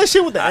 You like that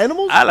shit with the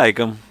animals? I like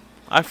them.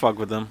 I fuck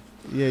with them.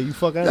 Yeah, you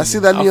fuck I animals. see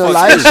that I'll new fuck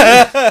Elias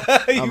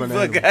shirt. I'm an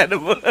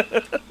animal.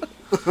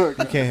 You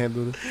can't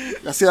handle it.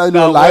 I see that new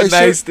Not one Elias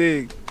nice shirt.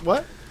 thing.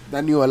 What?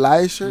 That new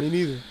Elias shirt. Me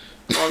neither.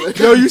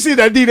 Yo, you see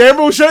that Dean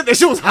Ambrose shirt? That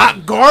shit was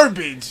hot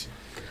garbage.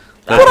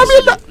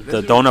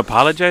 The don't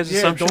apologize or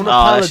Yeah, some shit? don't Oh,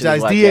 that shit apologize.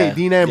 is whack, DA, yeah.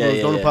 Dean Ambrose,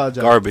 Yeah, don't yeah.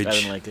 apologize. Garbage. I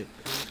didn't like it.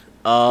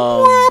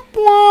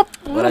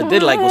 What I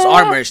did like was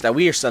our merch that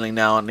we are selling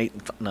now. On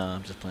no,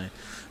 I'm just playing.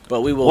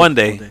 But we will One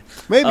day.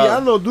 Maybe, Uh, I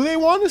don't know. Do they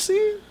want to see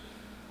it?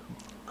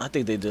 I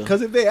think they do.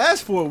 Because if they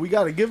ask for it, we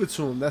got to give it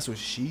to them. That's what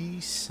she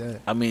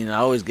said. I mean, I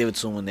always give it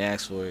to them when they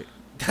ask for it.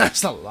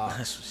 That's a lot.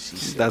 That's what she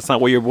said. That's not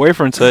what your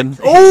boyfriend said.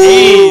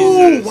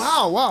 Oh,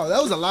 wow.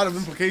 That was a lot of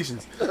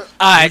implications. All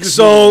right,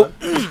 so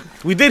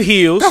we did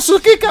heels.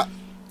 Katsukika.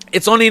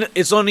 It's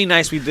only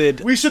nice we did.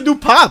 We should do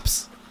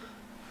pops.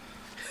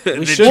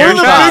 We should One do of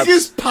the pops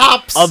biggest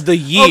pops of the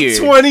year. of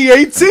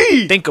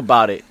 2018. Think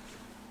about it.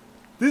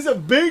 These are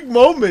big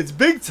moments,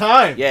 big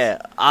time.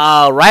 Yeah.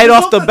 Right Who's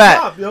off off the the bat.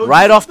 top, yo?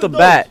 Right Who's off off the the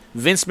bat.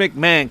 Vince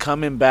McMahon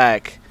coming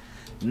back.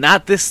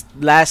 Not this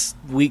last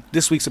week.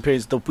 This week's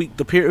appearance. The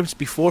appearance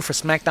before for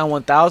SmackDown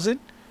 1000.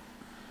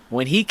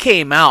 When he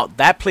came out,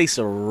 that place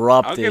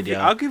erupted.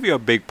 I'll give you a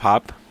big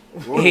pop.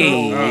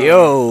 Hey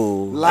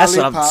yo, that's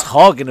what I'm Lollipop.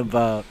 talking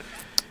about.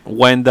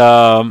 When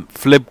the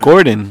Flip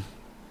Gordon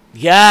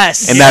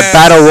Yes. in that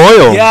Battle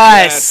Royal.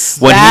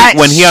 Yes. When That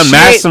he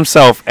unmasked shit.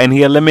 himself and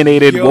he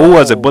eliminated Yo. who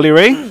was it, Bully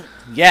Ray? Yeah.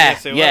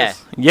 Yes, it yeah.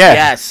 was. Yeah.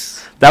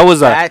 Yes. That was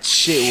a That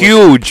shit was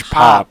huge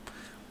pop.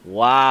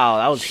 Wow,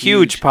 that was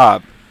Huge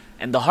pop.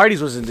 And the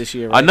Hardys was in this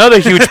year, right? Another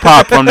huge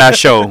pop from that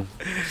show.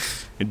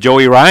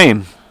 Joey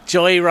Ryan.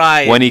 Joey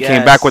Ryan. when he yes.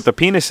 came back with the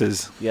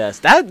penises. Yes,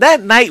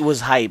 that night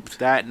was hyped.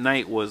 That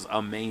night was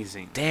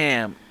amazing.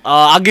 Damn.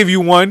 I'll give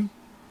you one.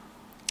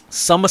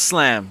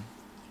 SummerSlam.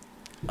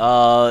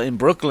 In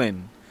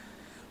Brooklyn,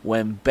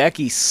 when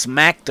Becky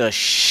smacked the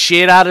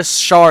shit out of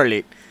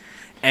Charlotte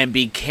and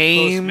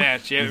became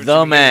Post-match, yeah,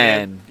 the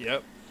man.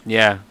 Yep.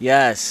 Yeah.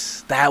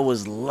 Yes, that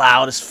was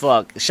loud as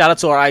fuck. Shout out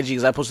to our IG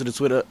because I posted a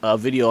Twitter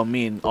video on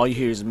me, and all you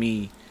hear is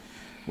me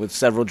with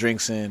several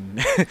drinks in,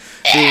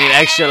 being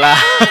extra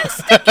loud.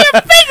 Stick your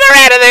finger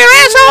out of there,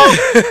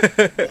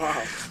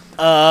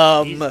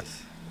 asshole.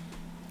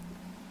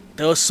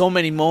 There was so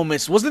many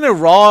moments. Wasn't it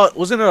Raw?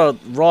 Wasn't it a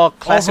Raw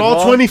classic?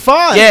 Raw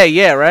 25.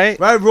 Yeah, right.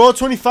 Right, Raw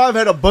 25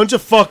 had a bunch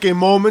of fucking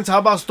moments. How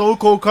about Stone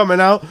Cold coming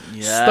out,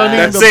 Yeah. stunning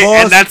That's the it.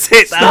 boss? And that's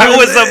it. That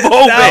was a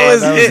moment. That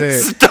was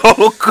it.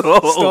 Stone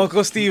Cold. Stone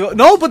Cold Steve.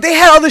 No, but they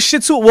had other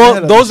shit too. They Well,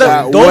 had those other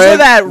are those are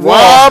that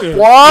Raw.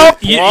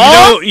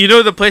 You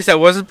know the place that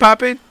wasn't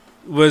popping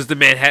was the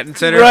Manhattan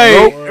Center.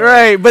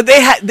 Right. But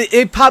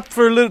it popped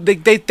for a little. They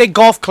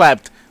golf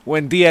clapped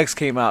when DX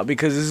came out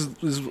because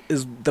this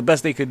is the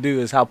best they could do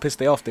is how pissed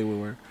they off they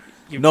were.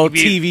 No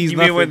TVs, You nothing.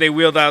 mean when they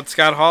wheeled out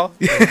Scott Hall?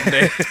 Yo,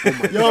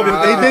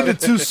 but they did the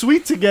two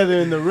sweet together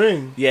in the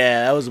ring.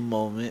 Yeah, that was a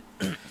moment.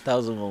 That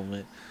was a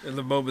moment. And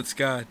the moment's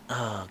gone.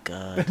 Oh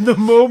god. The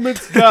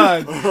moment's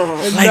gone.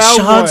 And Like now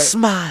Sean what?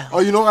 smile. Oh,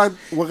 you know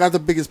what got the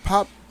biggest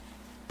pop?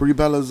 Brie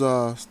Bella's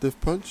stiff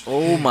punch.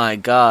 Oh my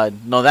god.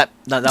 No, that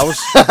was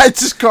I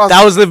just crossed.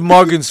 that was Liv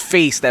Morgan's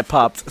face that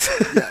popped.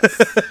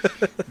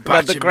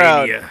 Got the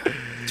crowd. Botchamania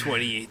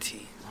 2018.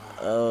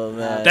 Oh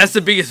man. That's the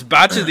biggest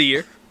botch of the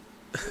year.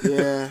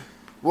 Yeah.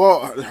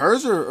 Well,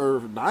 hers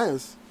or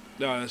Nia's.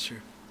 No, that's true.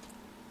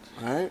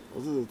 All right,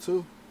 those are the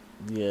two.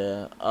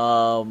 yeah.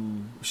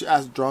 We should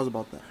ask Draws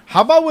about that.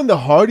 How about when the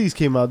Hardys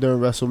came out during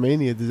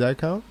WrestleMania? Does that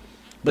count?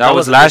 But That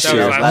was last that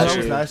year. was That last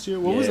was year. last year?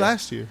 What was Yeah.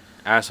 last year?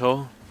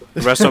 Asshole.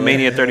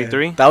 WrestleMania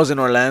 33. That was in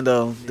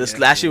Orlando. This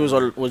last year was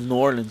New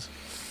Orleans.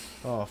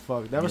 Oh,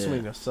 fuck. That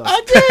WrestleMania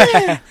sucked.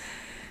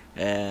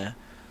 Yeah.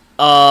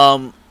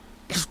 A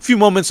few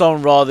moments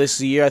on Raw this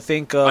year. I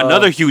think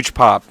Another huge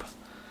pop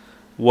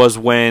was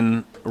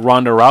when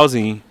Ronda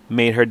Rousey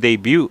made her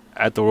debut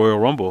at the Royal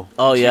Rumble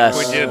Oh yes,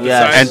 When did the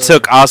yes, and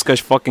took Asuka's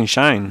fucking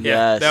shine.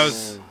 Yeah, yes, that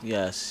was-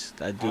 yes.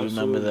 I do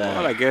remember Well,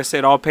 that. I guess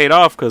it all paid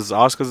off because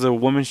Asuka's a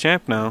women's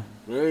champ now.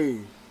 Hey.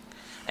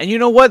 And you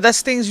know what?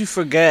 That's things you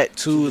forget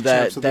too. the That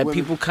champs of the that women.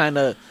 people kind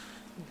of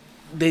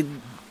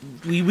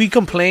we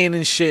complain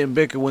and shit and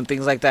bicker when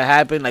things like that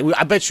happen. Like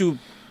I bet you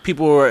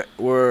people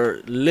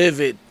were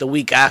livid the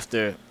week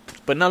after,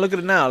 but now look at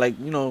it now. Like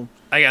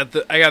I got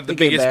the They get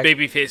biggest back.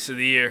 baby face of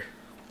the year.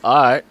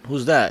 all right,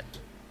 who's that?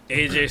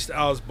 AJ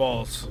Styles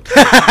balls.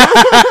 Because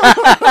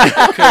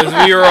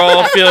we were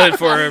all feeling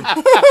for him.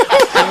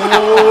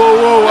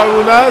 Whoa. I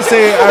will not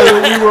say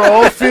we were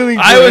all feeling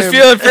I for was him.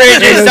 feeling for AJ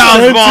And Styles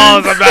attention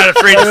balls. I'm not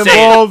afraid to say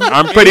it. involved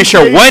I'm pretty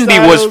sure AJ Wendy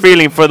was Styles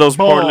feeling for those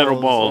poor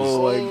little balls.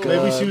 balls. Oh my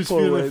god, Maybe she was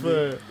poor feeling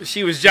Wendy. for...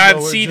 She was John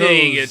Noah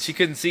Cena-ing Jones. it. She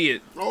couldn't see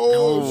it.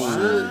 Oh,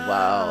 shit.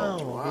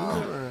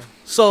 Wow.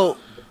 So,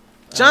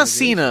 John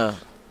Cena.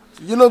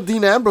 You know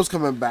Dean Ambrose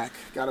coming back.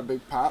 Got a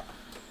big pop.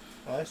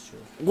 That's true.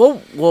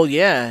 Well,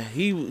 yeah.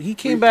 He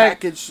came back.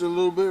 Repackaged a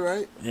little bit,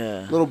 right?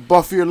 Yeah. A little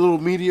buffier, a little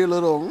meatier, a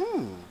little.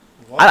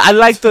 I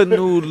like the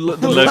new the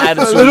Look-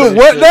 attitude. Little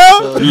what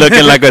now?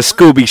 Looking like a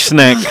Scooby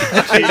snack.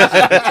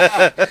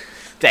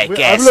 That I've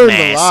gas learned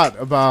mask. a lot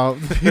about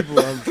people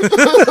on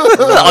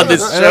On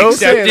this And show. I'm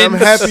saying, I'm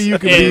happy you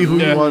can be And, who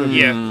you want to be.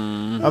 Yeah.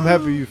 I'm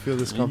happy you feel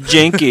this comfortable.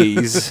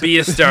 Jinkies. Be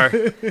a star.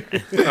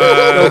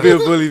 Don't be a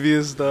bully, be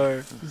a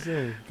star. Just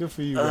saying, good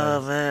for you Oh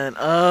guys.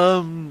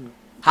 man.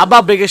 How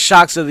about biggest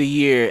shocks of the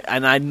year?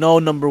 And I know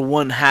number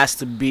one has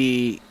to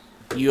be,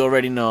 you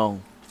already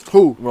know,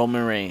 Who?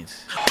 Roman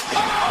Reigns.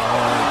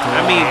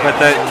 I mean, but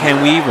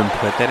can we even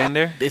put that in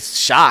there? It's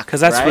shock Because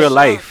that's right? real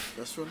life.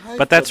 That's what hype,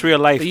 But that's though. real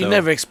life, But you though.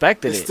 never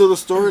expected It's it. still the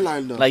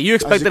storyline, though. Like you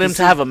As expected can him to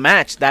see. have a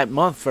match that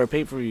month for a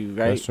pay per view,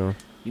 right? That's true.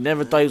 You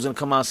never thought he was gonna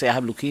come out and say I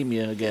have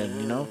leukemia again,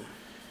 you know.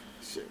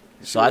 Shit.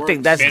 So I think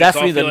works. that's Made us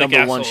all definitely the feel like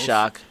number one assholes.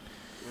 shock.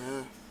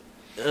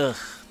 Ugh,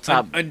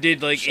 top.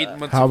 Undid like 8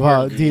 months How of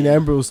about work. Dean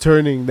Ambrose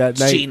turning that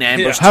night? Gene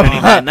Ambrose Yeah.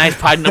 turning that night,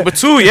 probably number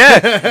two. Yeah,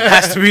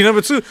 has to be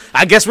number two.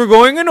 I guess we're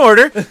going in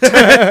order.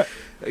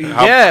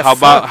 How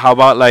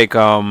about like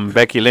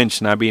Becky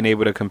Lynch not being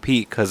able to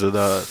compete because of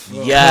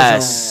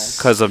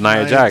yes, Nia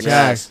Nia Jax?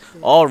 Jax.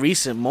 all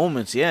recent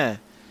moments. Yeah.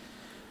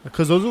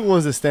 Because those are the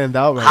ones that stand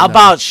out right How now.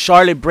 about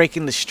Charlotte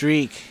breaking the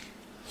streak?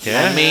 Yeah.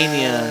 At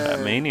Mania. At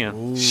Mania.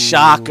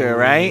 Shocker,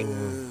 right?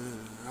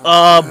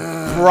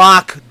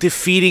 Brock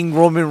defeating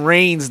Roman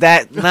Reigns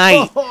that night. I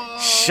didn't think that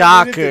was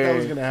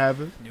Shocker. gonna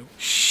happen.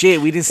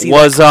 Shit, we didn't see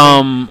Was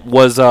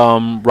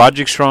that.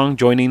 Roderick Strong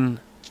joining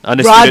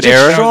Undisputed Roderick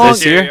Era Strong?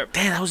 this year?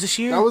 Damn, that was this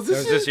year? That was That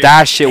this was this year. year.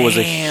 That shit was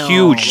a Damn.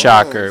 huge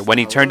shocker Yes. when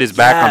he turned his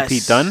back on Yes.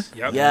 Pete Dunne.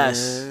 Yep.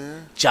 Yes.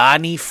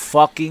 Johnny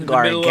fucking In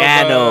the middle of,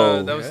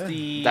 Gargano. that was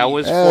the. That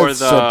was And for the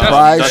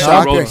surprise Dusty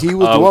shocker. Rhodes, He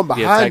was the one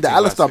behind the tag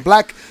team Aleister classic.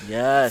 Black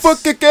Yes.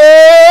 foot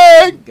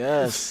kicking.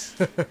 Yes.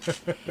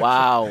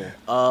 Wow.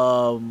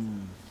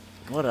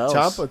 What else?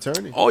 Ciampa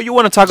turning. Oh, you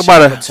want to talk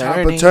about a?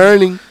 Ciampa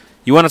turning.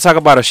 You want to talk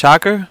about a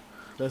shocker?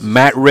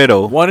 Matt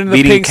Riddle One in the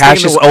beating pink, staying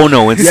Cassius the-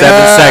 Ono in 7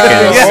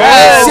 seconds.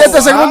 Yes.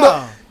 Siete segundos.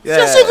 Wow.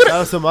 Yes. That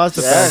was some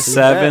monster Yes. fantasy.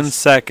 7 Yes.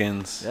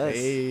 seconds. Yes.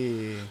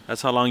 Hey.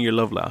 That's how long your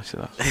love lasts.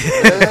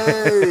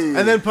 Hey.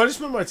 And then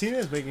Punishment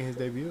Martinez making his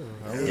debut.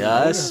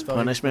 Yes.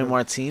 Punishment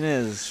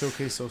Martinez.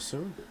 Showcase so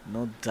soon.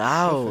 No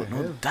doubt. Good for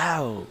No him.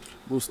 doubt.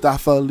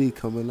 Mustafa Ali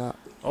coming out.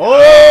 Oh,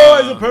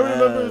 as a permanent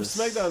member of Yes.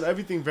 SmackDown,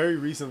 everything very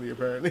recently,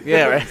 apparently.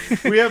 Yeah,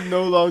 right. We have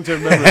no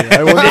long-term memory.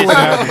 I wonder what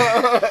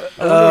happened.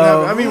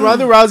 I mean,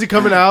 Ronda Rousey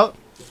coming out.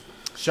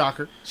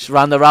 Shocker.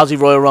 Ronda Rousey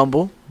Royal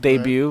Rumble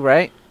debut,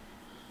 right?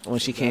 When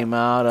she came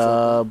out,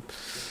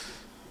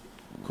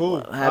 Cool.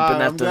 what happened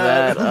I'm after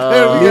glad.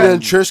 that? Lita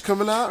and Trish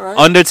coming out, right?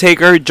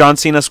 Undertaker John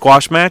Cena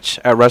squash match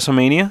at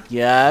WrestleMania.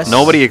 Yes.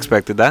 Nobody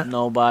expected that.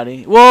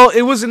 Nobody. Well,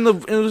 it was in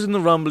the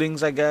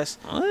rumblings, I guess.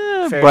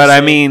 Fair But to I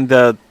say. mean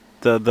the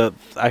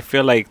I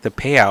feel like the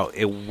payout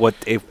it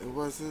It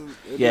wasn't.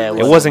 Yeah,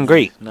 it wasn't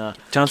great. No.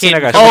 John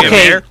Cena Can't- got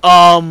Okay. shit.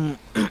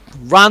 Okay.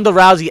 Ronda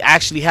Rousey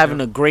actually having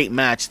a great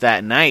match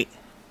that night.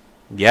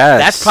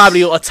 Yes, That's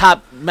probably a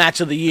top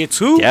match of the year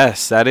too.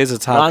 yes. That is a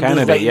top Ronda's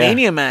candidate. Yeah,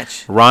 Mania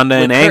match. Ronda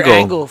With and Kurt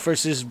Angle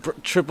versus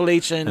Triple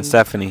H and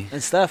Stephanie.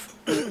 Steph.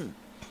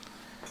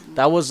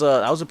 That was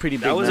a pretty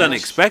big. That was match.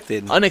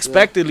 unexpected.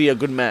 Unexpectedly a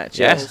good match.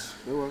 Yes.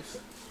 It was.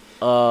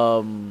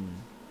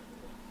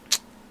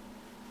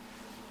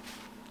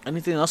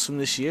 Anything else from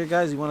this year,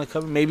 guys? You want to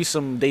cover? Maybe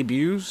some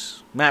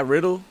debuts. Matt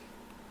Riddle.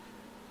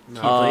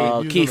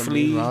 Keith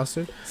Lee.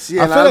 Roster. Cien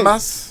I feel like-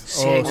 Almas.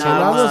 Oh, Cien so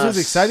Almas was Almas.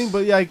 exciting,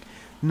 but like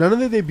none of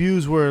the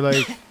debuts were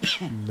like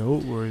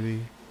noteworthy.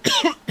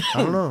 I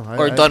don't know.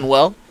 Or done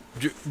well.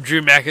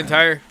 Drew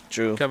McIntyre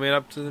True. coming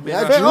up to the main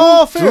Yeah,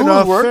 roster. Fair Drew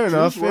enough. worked, Fair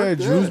enough. Drew's Yeah,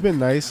 worked, Drew's yeah. been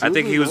nice. I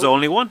think he was the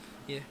only one.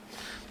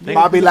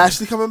 Bobby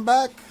Lashley coming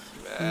back.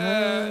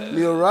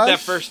 Leo Rush. That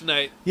first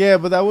night. Yeah,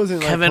 but that wasn't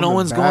like, Kevin coming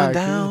Owens back. going He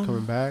wasn't down.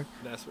 Coming back.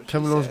 That's what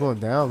Kevin she Owens said. going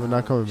down, but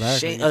not coming back.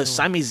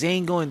 Sami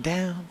Zayn going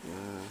down.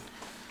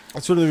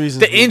 That's one of the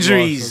reasons. The we lost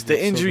injuries. so- The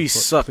so injuries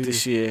suck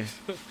this year.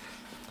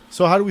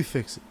 So how do we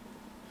fix it?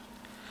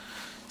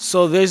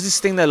 So there's this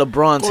thing that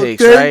LeBron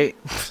takes, Okay. right?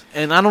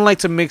 And I don't like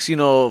to mix,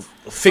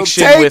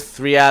 fiction tape. with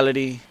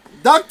reality.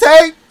 Duct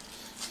tape.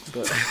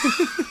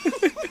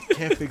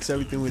 Can't fix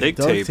everything with Duct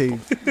duct tape.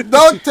 tape.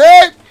 Duct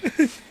tape.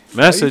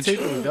 Message. How you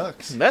taping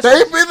ducks? That's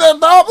Tape in the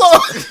double.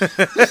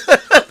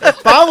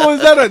 Pablo,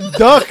 is that a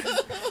duck?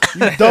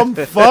 You dumb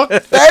fuck.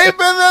 Tape in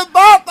the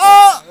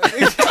double.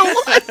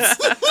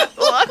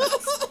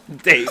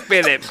 Tape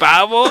it,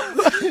 Pablo.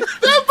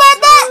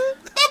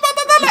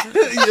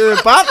 Yeah,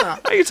 pata.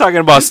 Why are you talking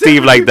about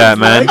Steve like that,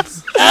 man?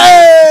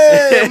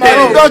 Hey,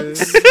 my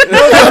ducks. He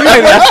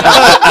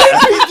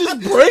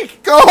just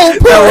break. Go home,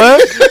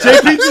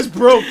 JP just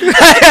broke.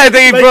 I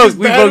think he Like, broke. his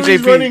We broke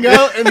battery's JP. running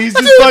out, and he's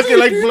just fucking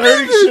like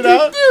blurting shit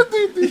out.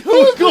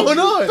 What's going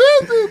on?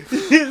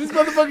 This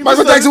motherfucker.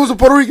 Michael just Jackson was a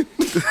Puerto Rican.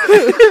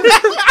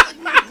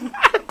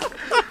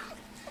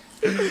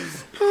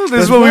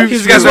 This is what we.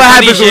 These This guys is are what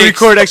happens when we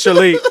maniacs. record extra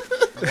late.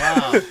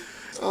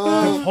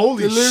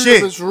 Holy Delirium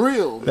shit. is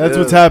real. That's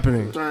what's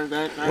happening.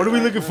 What are we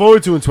looking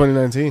forward to in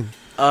 2019?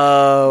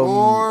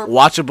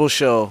 Watchable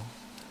show.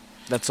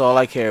 That's all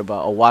I care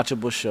about. A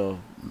watchable show.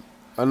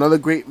 Another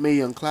great Mae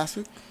Young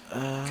classic.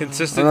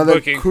 Consistent Another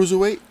booking.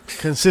 cruiserweight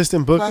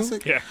Consistent booking.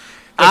 classic. Yeah.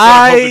 That's what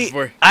I'm hoping I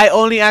for. I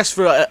only asked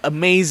for an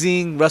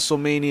amazing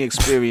WrestleMania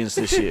experience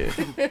this year.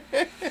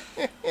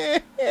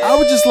 I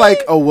would just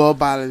like a well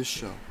balanced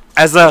show.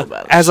 As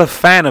a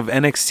fan of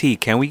NXT,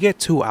 can we get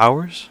 2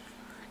 hours?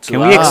 Can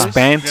we hours?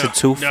 expand to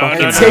 2 No, fucking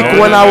no, hours? Take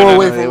 1 hour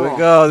away There from we Raw.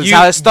 go. This is You-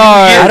 how it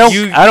starts.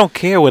 yeah, I don't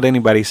care what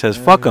anybody says.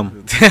 Fuck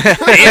them.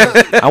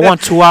 I want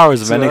 2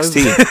 hours of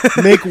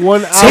NXT. Make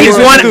 1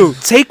 hour.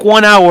 Take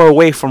 1 hour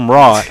away from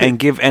Raw and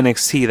give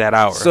NXT that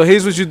hour. So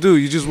here's what you do: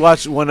 you just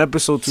watch one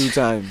episode 2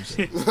 times.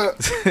 You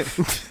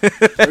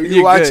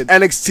You're watch good.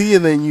 NXT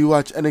and then you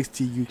watch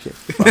NXT UK.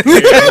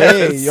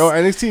 Hey, yo,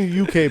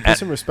 NXT UK, put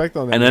some respect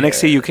on that. and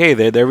NXT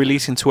UK, they're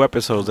releasing 2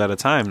 episodes at a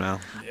time now.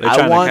 They're I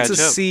trying want to to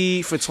catch up.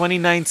 see for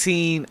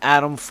 2019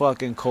 Adam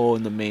fucking Cole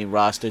in the main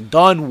roster,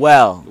 done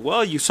well.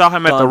 Well, you saw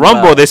him at the Done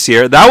Rumble well. this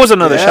year. That was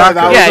another Yeah, shocker.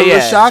 that was Yeah, another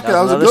yeah. shocker.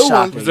 That was a Another good shocker.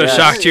 one. It was a Yeah.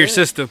 shock to your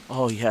system.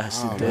 Oh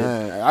yes, Oh, it did.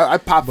 man. I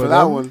popped for But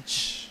that them- one.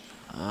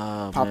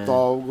 Oh, Popped man.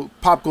 all.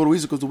 Pop go to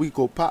Weezer because the week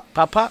go pop.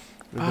 Pop pop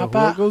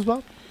What goes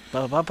Bob?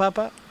 pop pop pop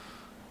pop.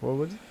 What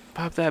was it?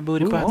 Pop that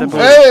booty, Ooh, pop oh. that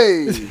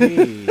booty.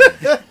 Hey!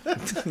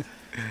 Hey.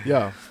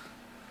 Yo,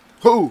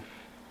 Who?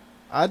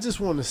 I just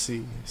want to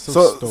see some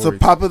So story.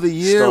 pop of the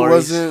year Stories.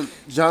 wasn't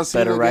John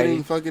Cena Better getting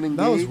writing. fucking engaged?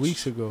 That was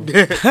weeks ago.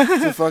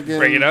 To fucking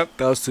Bring it up.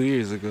 That was 2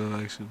 years ago,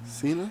 actually.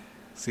 Cena?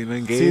 Cena Cena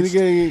engaged.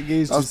 getting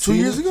engaged. That was to 2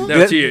 years Cena? ago. That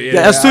was you, yeah.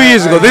 That's 2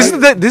 years ago. This is the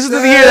year that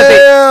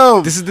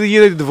this is the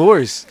year they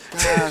divorced.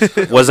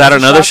 Was that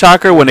another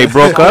shocker when they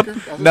broke up?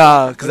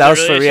 Nah, because that Was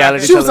was it for really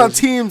reality. She was on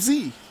television.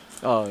 TMZ.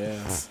 Oh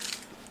yeah.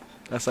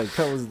 That's like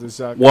That was the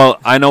shock. Well,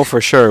 I know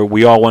for sure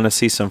we all want to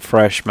see some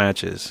fresh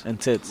matches. and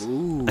tits.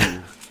 Ooh.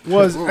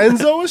 Was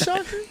Enzo a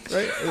shocker?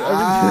 Right?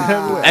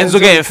 Enzo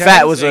getting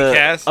fat was and a.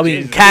 Cass. I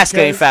mean, Jesus. Cass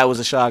getting Cass. fat was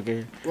a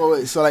shocker. Well,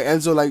 wait, so like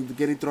Enzo like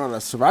getting thrown on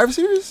a Survivor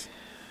Series?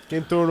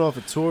 Getting thrown off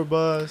a tour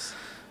bus.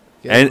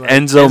 And Getting, like-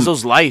 Enzo,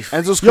 Enzo's life.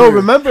 Enzo's Yo, career.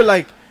 remember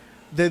like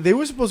they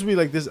were supposed to be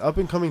like this up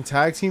and coming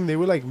tag team. They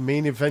were like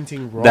main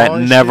eventing Raw. that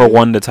and never shit.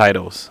 won the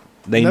titles.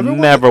 They Never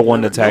never, won-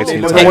 won the tag They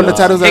team never titles. won the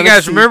titles. Hey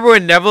guys, NXT. remember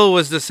when Neville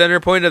was the center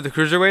point of the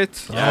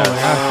cruiserweights? Oh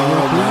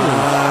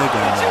my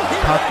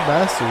God, Pop the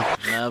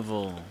bastard.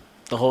 Neville.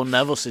 The whole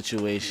Neville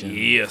situation.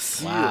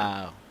 Yes.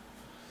 Wow.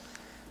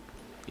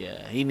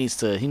 Yeah, he needs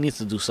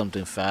to do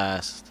something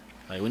fast.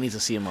 Like we need to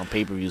see him on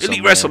pay per view.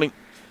 Elite Wrestling.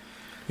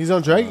 He's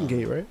on Dragon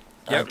Gate, right?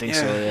 I Yep. think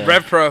so. Yeah.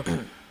 Rev Pro.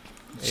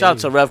 Shout out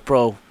to Rev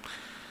Pro.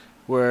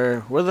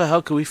 Where the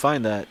hell could we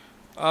find that?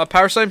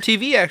 Power Slam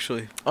TV,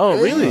 actually.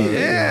 Oh really?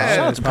 Yeah.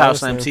 Shout out to Power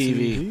Slam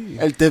TV.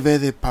 El TV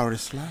de Power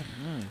Slam.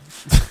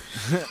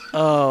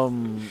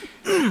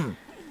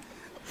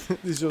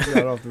 This show's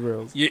got off the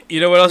rails. You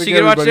know what else I you think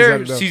can watch there?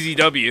 everybody's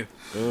CZW.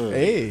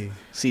 Hey,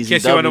 CZW. In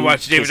case you want to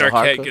watch David Case of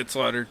Arquette Hardcore. get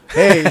slaughtered.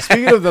 hey.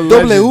 Speaking of the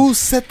legend,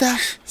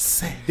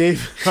 WZC.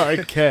 Dave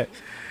Arquette.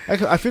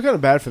 I feel kind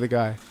of bad for the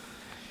guy,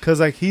 cause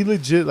like he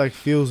legit like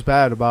feels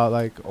bad about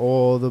like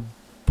all the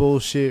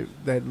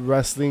bullshit that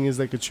wrestling is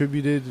like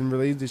attributed in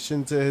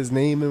relation to his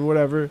name and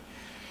whatever,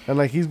 and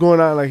like he's going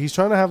out like he's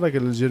trying to have like a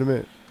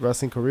legitimate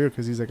wrestling career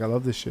because he's like I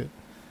love this shit,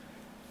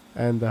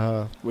 and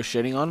We're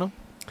shitting on him.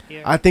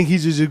 I think he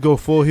should just go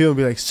full heel and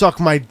be like suck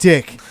my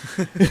dick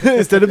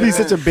instead of being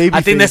such a baby.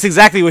 I think that's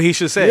exactly what he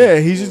should say. Yeah,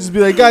 he should just be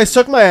like, guys,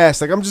 suck my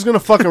ass. Like, I'm just going to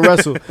fucking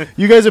wrestle.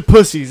 You guys are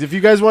pussies. If you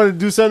guys want to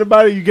do something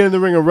about it, you get in the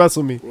ring and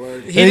wrestle me. He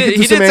And he did, could he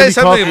do some did say Andy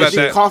something Kaufman about shit.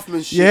 that.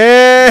 Kaufman shit.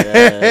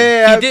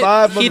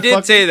 Yeah. He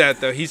did say that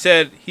though. He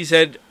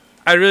said,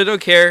 I really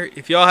don't care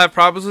if y'all have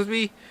problems with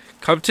me.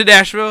 Come to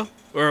Nashville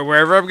or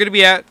wherever I'm gonna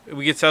be at, and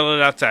we can settle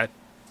it outside.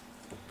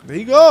 There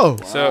you go.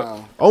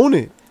 So Own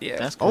it. yeah,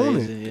 That's Own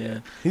crazy. it. Yeah.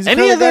 He's the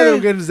Any kind of guy other- that'll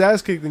get his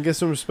ass kicked and get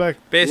some respect.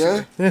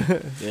 basically.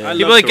 Yeah. He'd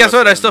be like, guess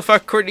what? I still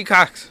fuck Courtney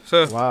Cox.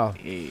 So Wow.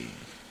 Hey.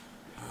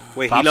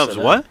 Wait, Pops he loves to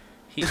that. what?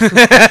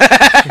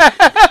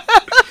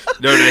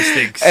 no nice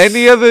things.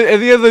 Any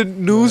other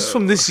news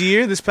from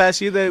this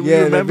past year that we Yeah,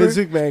 that remember? Vince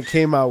McMahon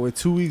came out with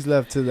 2 weeks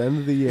left to the end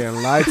of the year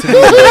and lied to me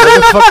in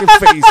the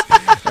fucking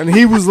face. And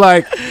he was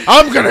like,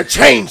 I'm going to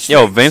change.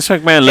 Yo, Vince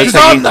McMahon looks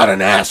Because like I'm not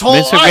an asshole.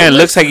 Vince McMahon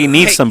looks like he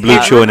needs some Blue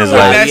Chew in his When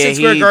life. Madison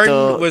Square Viejito.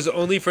 Garden was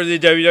only for the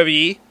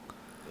WWE.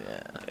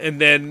 And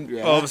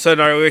then all of a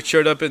sudden ROH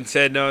showed up and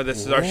said, "No, this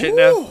is our shit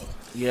now." Oh,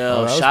 Yo,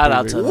 that was shout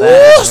out pretty to big. that.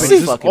 That's Just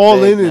pretty fucking all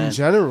big, in man.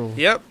 general.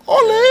 Yep,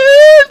 All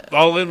in.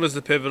 All In was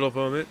the pivotal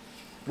moment.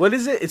 What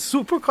is it? It's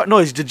Supercard. No,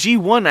 it's the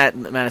G1 at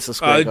Madison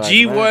Square Garden.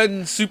 G1 right?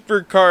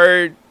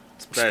 Supercard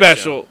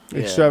special. Yeah.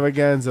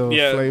 Extravaganza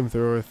Yeah.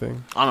 flamethrower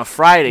thing. On a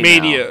Friday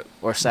Mania. now.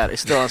 Or Saturday.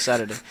 It's still on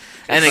Saturday.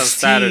 It's on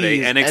Saturday.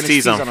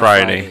 NXT's on a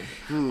Friday.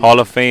 Hall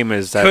of Fame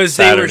is that Because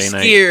they were Saturday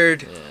night.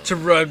 scared to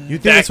run You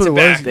think back that's what to it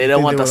was? back. They don't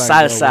You want think the were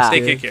like, salsa. They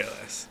 "No, could care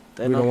less.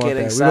 They we don't don't want quieren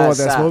that. We don't want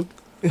that salsa. smoke.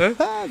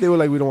 They were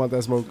like, we don't want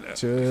that smoke.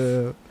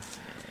 Chill.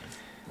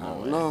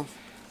 No.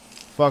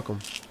 Fuck them.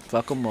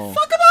 Fuck them all.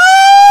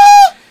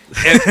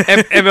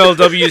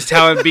 MLW's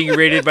talent being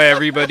rated by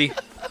everybody.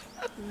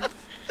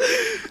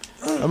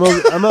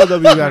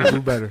 MLW gotta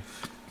do better.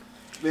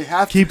 They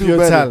have Keep to do your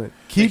better. talent.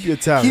 Keep your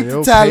talent. Keep the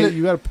yo. talent. Pay-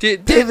 you gotta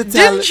Didn't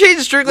talent. Shane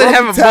Strickland Rub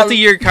have the a talent.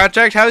 multi-year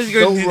contract? How is he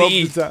going don't to do rub the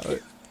E? the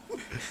talent.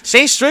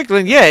 Shane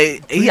Strickland, yeah.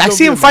 Please I don't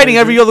see be him a fighting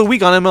manager. every other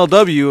week on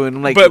MLW. And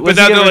I'm like, But when's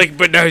now he they're gonna- like,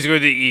 but now he's going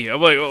to the E.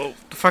 I'm like, oh,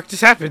 the fuck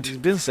just happened? He's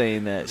been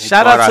saying that. He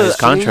Shout bought out to his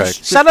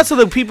contract. Shout out to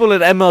the people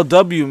at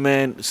MLW,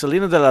 man.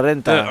 Selena de la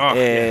Renta. Oh,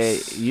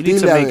 yes. You need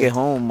to Dile, make a ver. it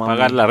home, mama.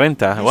 Pagar la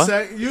renta.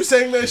 What? You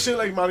saying that shit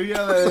like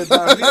Maria.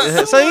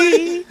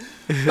 Soy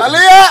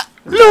Talia,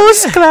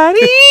 Luz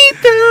Clarita.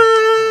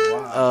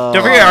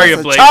 Don't forget Arya as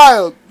a Blake.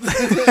 child.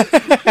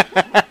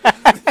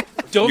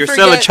 Don't You're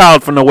forget, still a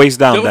child from the waist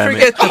down, Don't damn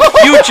forget it. the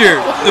future.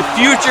 The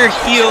future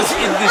heels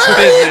in this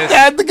business.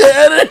 Had to get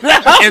edited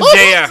out.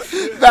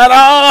 MJF. That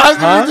all has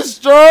to be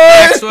destroyed.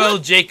 Maxwell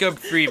Jacob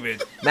Freeman.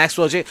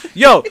 Maxwell J.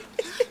 Yo,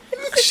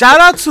 shout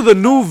out to the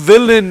new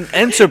villain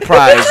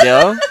Enterprise,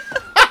 yo.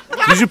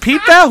 Did you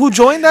peep that? Who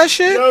joined that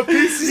shit?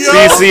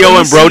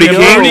 CCO and Brody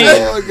PCO. King.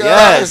 Oh my God.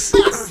 Yes.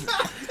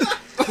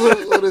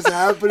 What is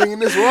happening in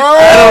this world?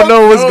 I don't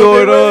know what's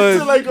going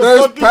on. Like a There's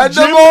fucking gym,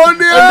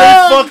 pandemonium. and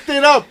they fucked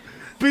it up.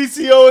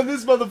 PCO and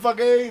this motherfucker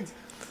Haynes.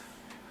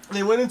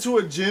 They went into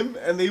a gym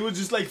and they were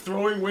just like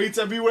throwing weights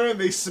everywhere and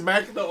they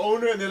smacked the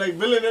owner and they're like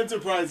Villain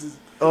Enterprises.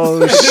 Oh,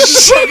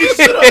 This fucking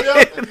shit up, yo.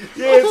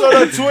 Yeah, it's on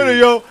our Twitter,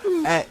 yo.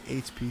 At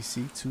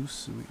HPC Too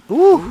Sweet.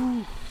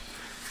 Ooh.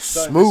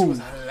 Son, this Smooth. was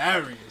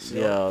hilarious.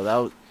 Yo.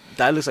 Yo,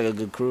 that looks like a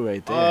good crew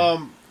right there.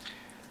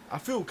 I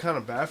feel kind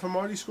of bad for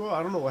Marty Scurll.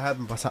 I don't know what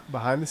happened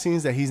behind the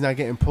scenes that he's not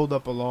getting pulled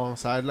up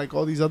alongside like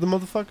all these other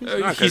motherfuckers.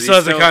 Nah, 'cause he he still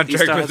has a still- he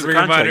contract still with has a Ring of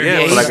contract, Honor. yeah, Yeah,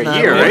 for he's like a not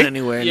year, going right?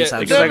 anywhere Yeah, anytime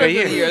Like, no, soon. like no, a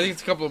no, year. I think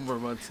it's a couple more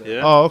months.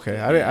 Yeah. Oh, okay.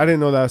 I didn't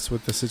know that's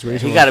what the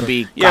situation. He was. got to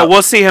be. Yeah,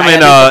 we'll see him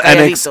in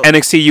Calladito.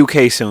 NXT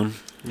UK soon.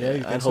 Yeah, you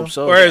I think hope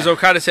so. Whereas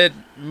Okada said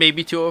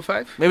maybe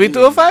 205. Maybe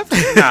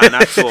 205. Nah,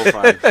 not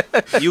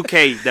 205.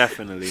 UK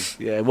definitely.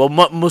 Yeah. Well,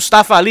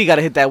 Mustafa Ali got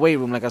to hit that weight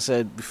room, like I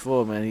said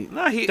before, man.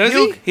 No, Does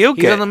he'll he? he'll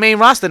He's get. on the main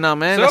roster now,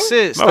 man. So? That's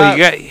it. Bro, Stop.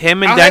 you got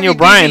him and How Daniel heavy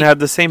Bryan did he- have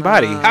the same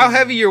body. How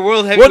heavy your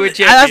world Well, heavyweight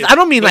champion? I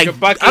don't mean like a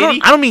buck I 80?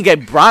 don't mean get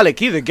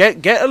brolic either.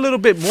 Get a little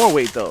bit more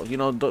weight though. You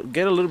know,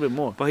 get a little bit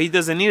more. But he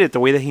doesn't need it the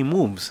way that he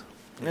moves.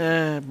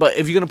 But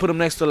if you're gonna put him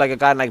next to like a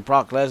guy like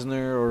Brock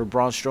Lesnar or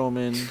Braun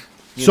Strowman,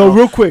 you So know,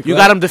 real quick, you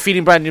right? got him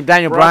defeating Daniel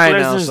Brock Bryan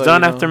now. Lesnar's So,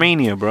 done you know. after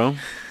Mania, bro.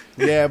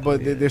 Yeah,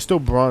 but they're still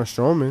Braun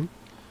Strowman.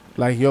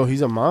 Like, yo,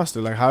 he's a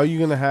monster. Like, how are you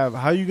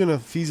gonna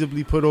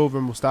feasibly put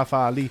over Mustafa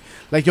Ali?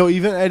 Like, yo,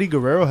 even Eddie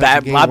Guerrero has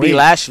to gain Bobby weight.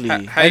 Lashley.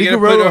 How Eddie you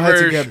gonna put Guerrero had to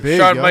over get big,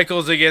 Shawn yo.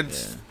 Michaels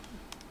against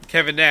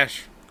Kevin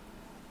Nash?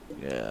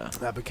 Yeah.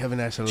 Nah, but Kevin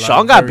Nash had a lot Sean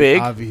of got very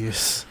big.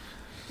 obvious,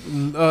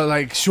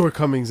 like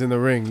shortcomings in the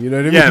ring. You know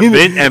what I Yeah, mean?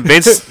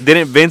 Vince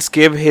didn't Vince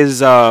give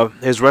his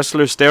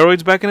wrestlers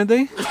steroids back in the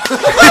day?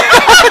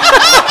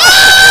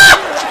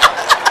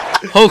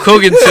 Hulk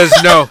Hogan says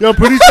no. Yo,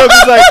 pretty sure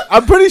it's like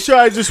I'm pretty sure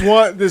I just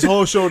want this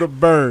whole show to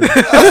burn.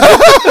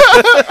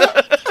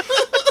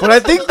 But I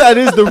think that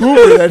is the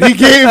rumor that he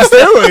gave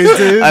steroids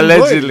to his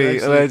Allegedly,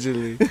 boys,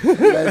 allegedly.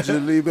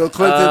 Allegedly, Bill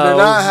Clinton did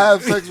not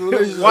have sex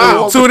relations.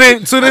 Wow. Tune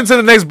in to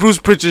the next Bruce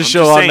Pritchard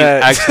show on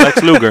that. Ask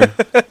Lex Luger.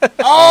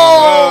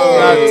 Oh,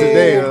 Not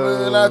today,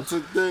 man, not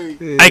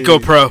today.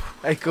 Ico Pro.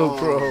 Ico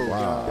Pro.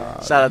 Wow.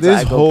 Shout out to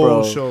This Ico whole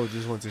Pro. show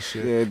just went to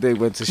shit. Yeah, they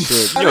went to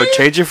shit. Yo,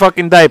 change your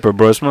fucking diaper,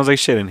 bro. It smells like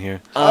shit in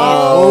here.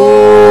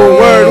 Oh,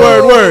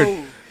 word.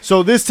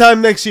 So this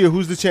time next year,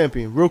 who's the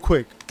champion? Real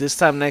quick. This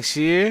time next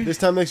year, This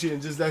time next year,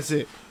 and just that's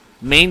it.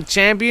 main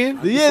champion.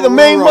 Yeah, the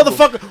main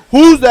motherfucker.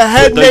 Who's the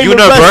head The name of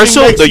wrestling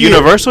Universal, next the year?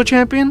 Universal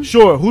champion.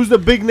 Sure. Who's the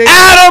big name?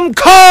 Adam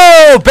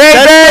Cole, baby.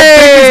 That's the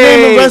biggest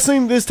name in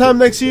wrestling this time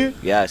next year.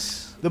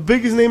 Yes. The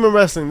biggest name in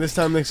wrestling this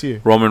time next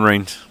year. Roman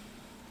Reigns.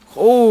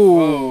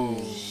 Oh.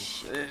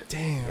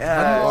 Damn.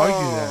 How do you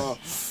argue that?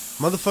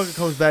 Motherfucker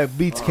comes back,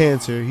 beats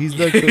cancer. He's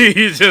like,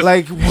 He's just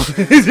like, what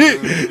is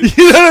it?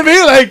 You know what I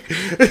mean?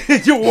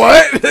 Like, you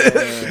what?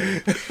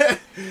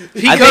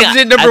 he I comes think- in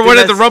I number think one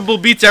at the that's- Rumble,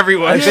 beats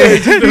everyone. Yeah, he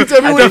just beats I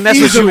everyone think that's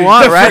what easily. you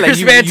want, The right?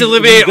 first man to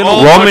eliminate you're all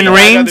gonna- Roman fucking other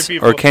Reigns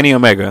people. or Kenny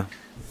Omega?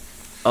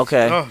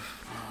 Okay. Oh,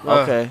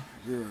 Okay.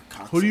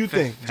 Who do you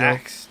think, Joe?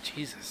 Facts.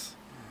 Jesus.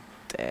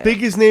 Damn.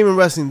 Biggest name in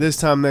wrestling this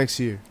time next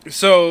year.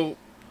 So,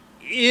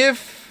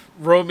 if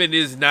Roman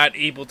is not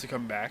able to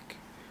come back,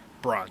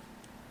 Braun.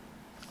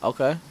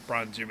 Okay.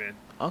 Braun's your man.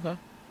 Okay.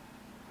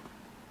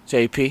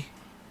 JP.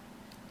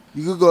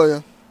 You could go,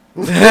 yeah.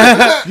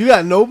 You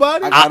got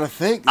nobody? I gotta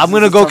think. I'm This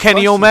gonna is a go tough Kenny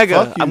question.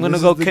 Omega. Fuck you, I'm gonna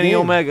this go is the Kenny game.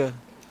 Omega.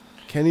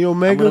 Kenny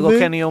Omega. I'm gonna go Vic?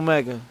 Kenny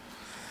Omega.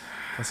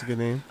 That's a good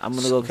name. I'm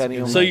gonna go Kenny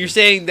Omega. So you're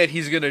saying that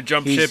he's gonna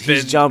jump He's- ship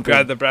he's and jumping.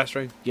 grab the brass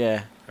ring?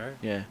 Yeah. Alright.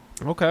 Yeah.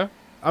 Okay.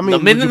 I mean, The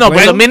would minute you no, but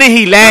blame the him? minute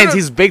he lands, No.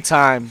 he's big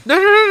time. No. I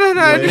Yeah, he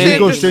understand.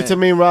 goes straight to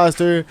main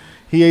roster.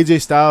 He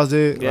AJ Styles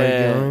it. Like, you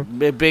Yeah,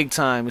 know? big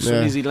time. As soon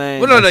Yeah. as he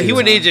lands. Well, no, That's he it.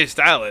 wouldn't AJ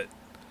style it.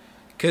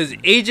 Because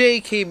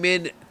AJ came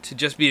in to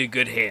just be a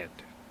good hand.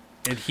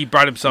 And he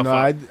brought himself No,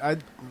 up.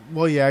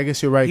 well, yeah, I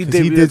guess you're right. He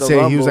Because he debuted did the say he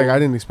was Rumble. like, I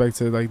didn't expect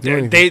to like do Yeah,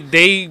 anything.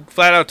 they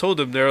flat out told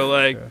him, they were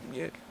like,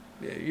 yeah,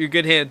 you're a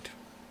good hand.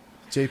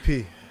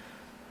 JP.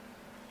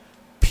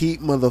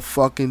 Pete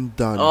motherfucking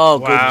Dunne. Oh,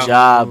 Wow. good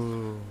job.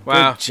 Ooh.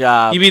 Wow. Good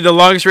job. You mean the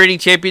longest reigning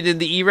champion in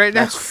the E right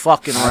now? That's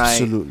fucking right.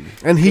 Absolutely.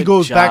 And he Good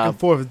goes back job. and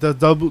forth. Does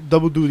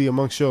double duty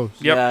amongst shows.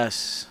 Yep.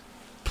 Yes.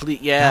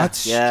 Please, yeah.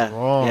 That's yeah.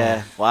 strong.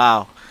 Yeah.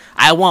 Wow.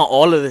 I want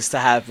all of this to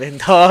happen,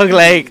 dog.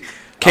 Like,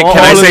 Can, want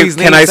can I all of say these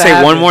can I names to say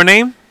one happen. more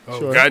name? Oh,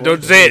 Sure. God,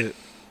 don't say it.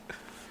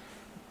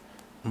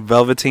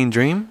 Velveteen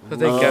Dream. But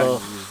thank God.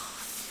 Oh,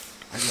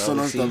 I just don't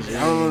know if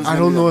they'll- I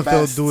don't know if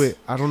they'll best. do it.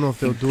 I don't know if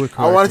they'll do it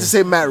correctly. I wanted to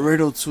say Matt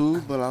Riddle too,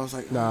 but I was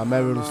like, Nah,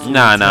 Matt Riddle's too-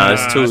 Nah, Nah,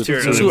 it's too it's too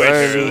too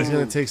early. It's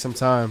gonna take some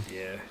time.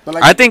 Yeah. But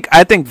like,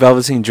 I think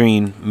Velveteen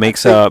Dream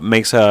makes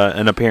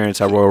an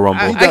appearance at Royal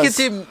Rumble. I He can does.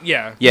 see him,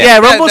 yeah. yeah,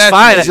 Rumble's that's-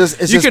 fine. it's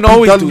just, you Pete can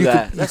always Dunne, do you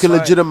that. Could, you That's can fine.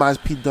 legitimize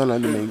Pete Dunne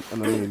on the main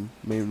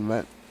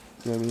event.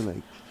 You know what I mean?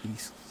 Like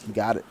he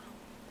got it.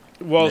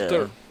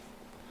 Walter.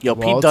 Yo,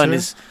 Pete Walter? Dunne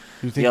is.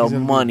 You think Yo, he's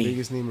gonna money. be the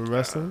biggest name in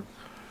wrestling?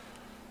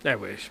 I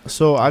wish.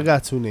 So I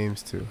got two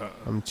names too. Uh-oh.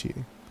 I'm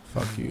cheating.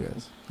 Fuck you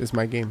guys. It's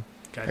my game.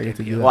 God I get to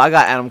damn do you. that. Well, I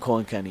got Adam Cole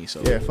and Kenny.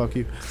 So Yeah, fuck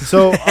you.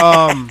 So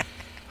how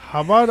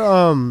about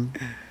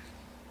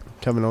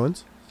Kevin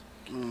Owens?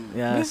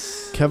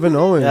 yes, Kevin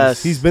Owens.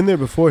 Yes. He's been there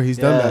before. He's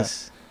done that.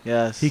 yes,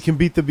 yes. He can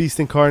beat the Beast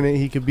Incarnate.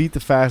 He can beat the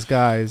fast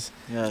guys.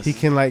 Yes. He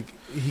can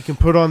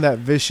put on that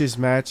vicious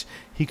match.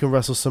 He can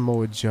wrestle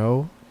Samoa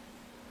Joe.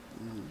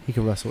 He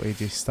can wrestle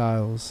AJ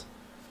Styles.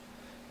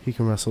 He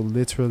can wrestle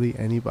literally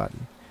anybody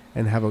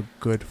and have a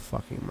good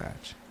fucking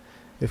match.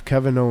 if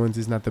Kevin Owens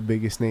is not the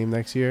biggest name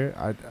next year,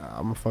 I'm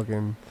gonna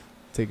fucking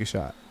take a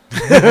shot.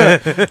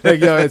 Like,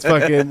 yo, it's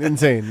fucking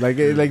insane. Like,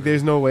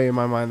 there's no way in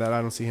my mind that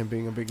I don't see him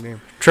being a big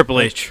name. Triple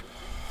H.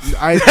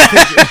 I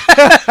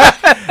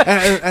think,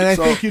 and I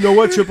think, you know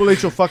what, Triple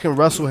H will fucking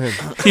wrestle him,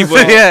 He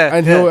will. Yeah.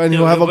 and he'll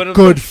have He'll a put him-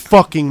 good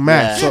fucking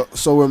match. Yeah.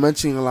 So we're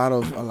mentioning a lot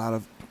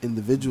of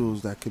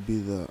individuals that could be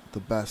the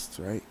best,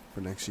 right,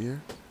 for next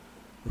year.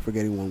 We're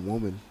forgetting one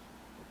woman,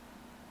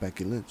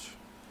 Becky Lynch.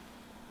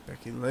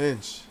 Becky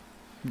Lynch.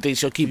 Think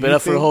she'll keep Do it you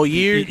up for a think- whole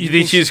year? You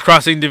think she's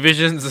crossing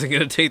divisions and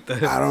gonna take the?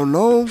 I don't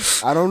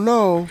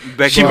know.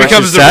 Becky She Well,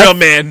 becomes the Seth? real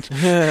man.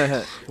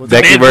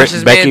 Becky Man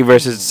versus Becky man.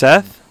 versus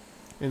Seth.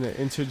 In an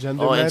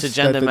intergender Oh, match.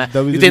 intergender that the match.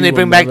 WWE You think they will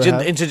bring back never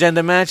have?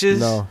 intergender matches?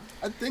 No.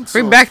 I think so.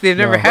 Bring back. They've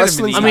never No. had him in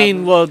Wrestling's the I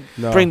mean, well,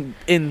 No. bring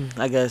in,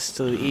 I guess,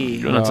 to the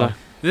E. No.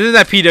 This is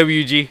that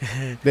PWG.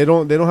 They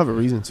don't have a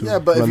reason to. Yeah,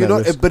 but run if you that know,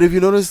 risk. but if you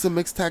notice the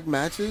mixed tag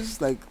matches,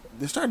 like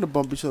they're starting to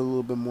bump each other a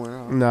little bit more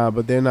now. Nah,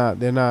 but they're not.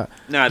 Nah,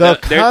 The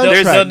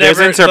there's contract- there's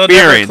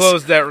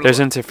interference. There's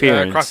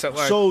interference. Cross that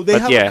line. So they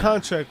But have yeah. a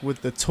contract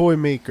with the toy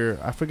maker.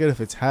 I forget if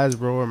it's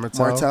Hasbro or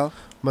Mattel.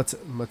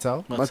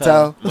 Mattel,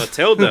 Mattel.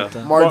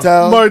 Matilda.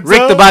 Martel,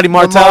 Rick the Body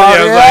Martel.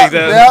 Yeah, like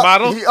the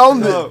model? He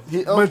owned No. it.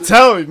 He owned it.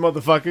 Mattel, you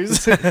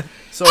motherfuckers.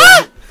 So,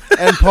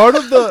 and part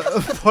of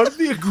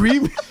the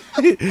agreement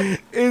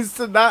is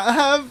to not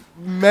have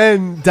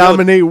men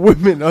dominate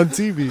women on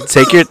TV.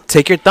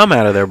 Take your thumb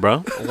out of there,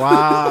 bro.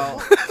 Wow,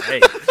 Hey,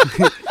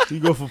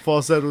 you go for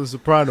falsetto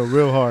soprano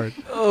real hard.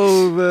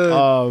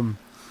 Oh, man.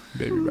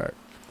 Baby back.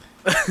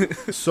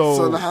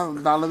 So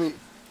now let me.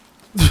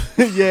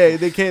 Yeah,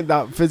 they can't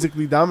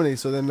physically dominate.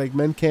 So then, like,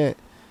 men can't.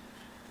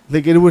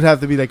 Like, it would have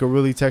to be like a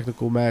really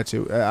technical match.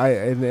 And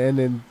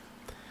then,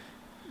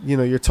 you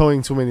know, you're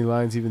towing too many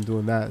lines even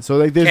doing that. So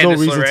like, there's Candice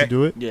no reason LeRae. to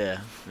do it. Yeah.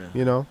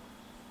 You know,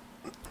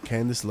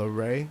 Candice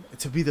LeRae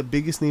to be the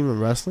biggest name in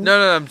wrestling. no,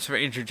 I'm for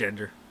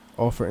intergender.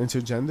 Or for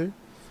intergender,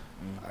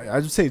 I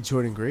would say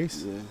Jordan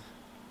Grace.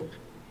 Yeah.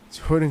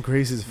 Jordan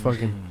Grace is a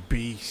fucking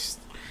beast.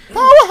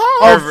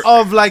 Powerhouse.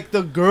 Of like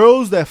the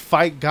girls that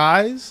fight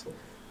guys,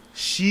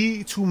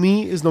 she to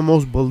me is the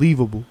most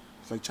believable.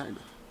 It's like China.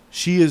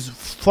 She is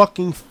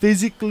fucking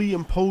physically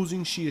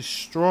imposing. She is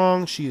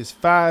strong. She is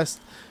fast.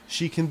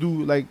 She can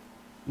do like,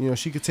 you know,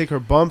 she could take her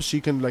bumps.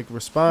 She can like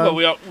respond.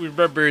 Well, we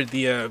remember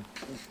the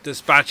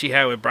spot she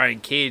had with Brian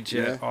Cage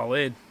Yeah. All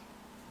In.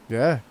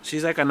 Yeah.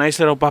 She's like a nice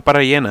little papa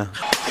rellena.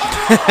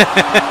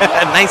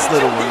 A nice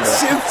little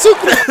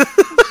one.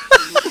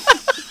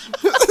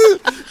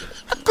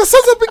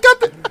 Cosas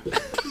picante.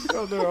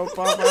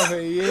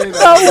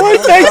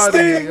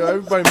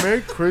 Everybody,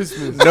 Merry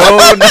Christmas. No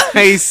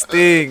nice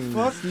thing.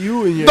 Fuck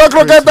you and your Dos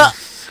croquetas.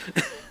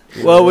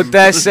 Christmas. Well, with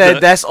that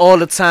said, that's all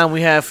the time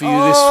we have for you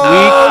this Oh,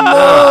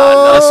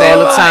 week. That's all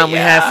the time we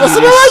have for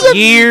you this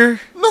year.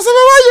 No se me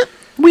vaya.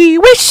 We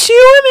wish you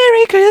a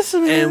Merry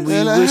Christmas. And we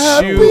And a wish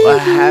happy you a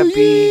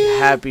New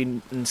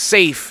happy, and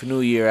safe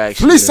New Year,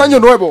 actually. Feliz año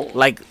nuevo.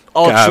 Like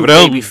all true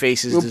Cabrón. baby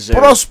faces Un deserve.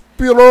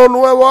 próspero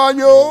nuevo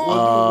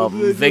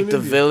año. Victor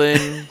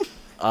Villain.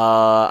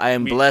 I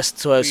am blessed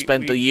to have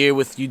spent the year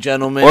with you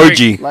gentlemen.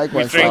 Orgy.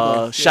 Likewise. drink-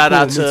 likewise. Shout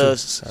out Me to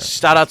too.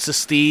 shout out to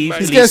Steve.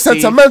 He's Please, getting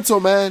Steve. sentimental,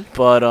 man.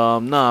 But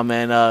nah,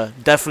 man.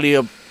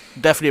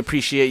 Definitely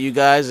appreciate you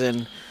guys,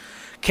 and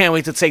can't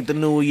wait to take the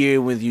new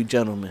year with you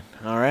gentlemen.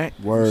 All right,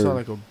 You Word. sound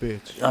like a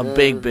bitch. a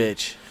big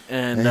bitch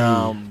and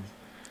Hey.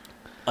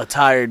 a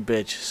tired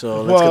bitch.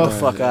 So let's get the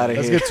fuck out of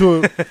Let's here. get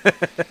to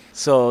it.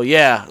 So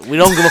yeah, we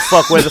don't give a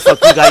fuck where the fuck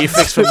you got your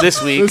fix from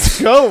this week.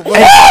 Let's go.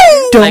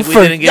 Like we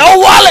didn't get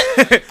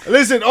wallet.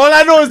 Listen, all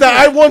I know is that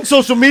I won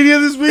social media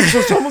this week,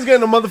 so someone's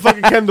getting a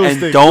motherfucking kendo And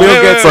stick. don't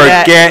We'll get to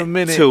that in a forget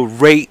minute. to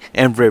rate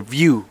and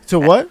review. To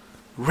what?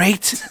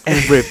 Rate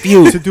and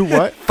review. To do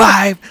what?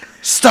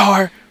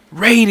 5-star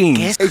rating.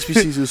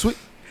 HBC's is sweet.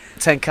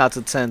 10 count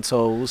to 10.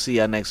 So we'll see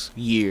y'all next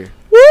year.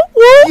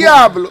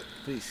 Diablo.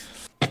 Peace.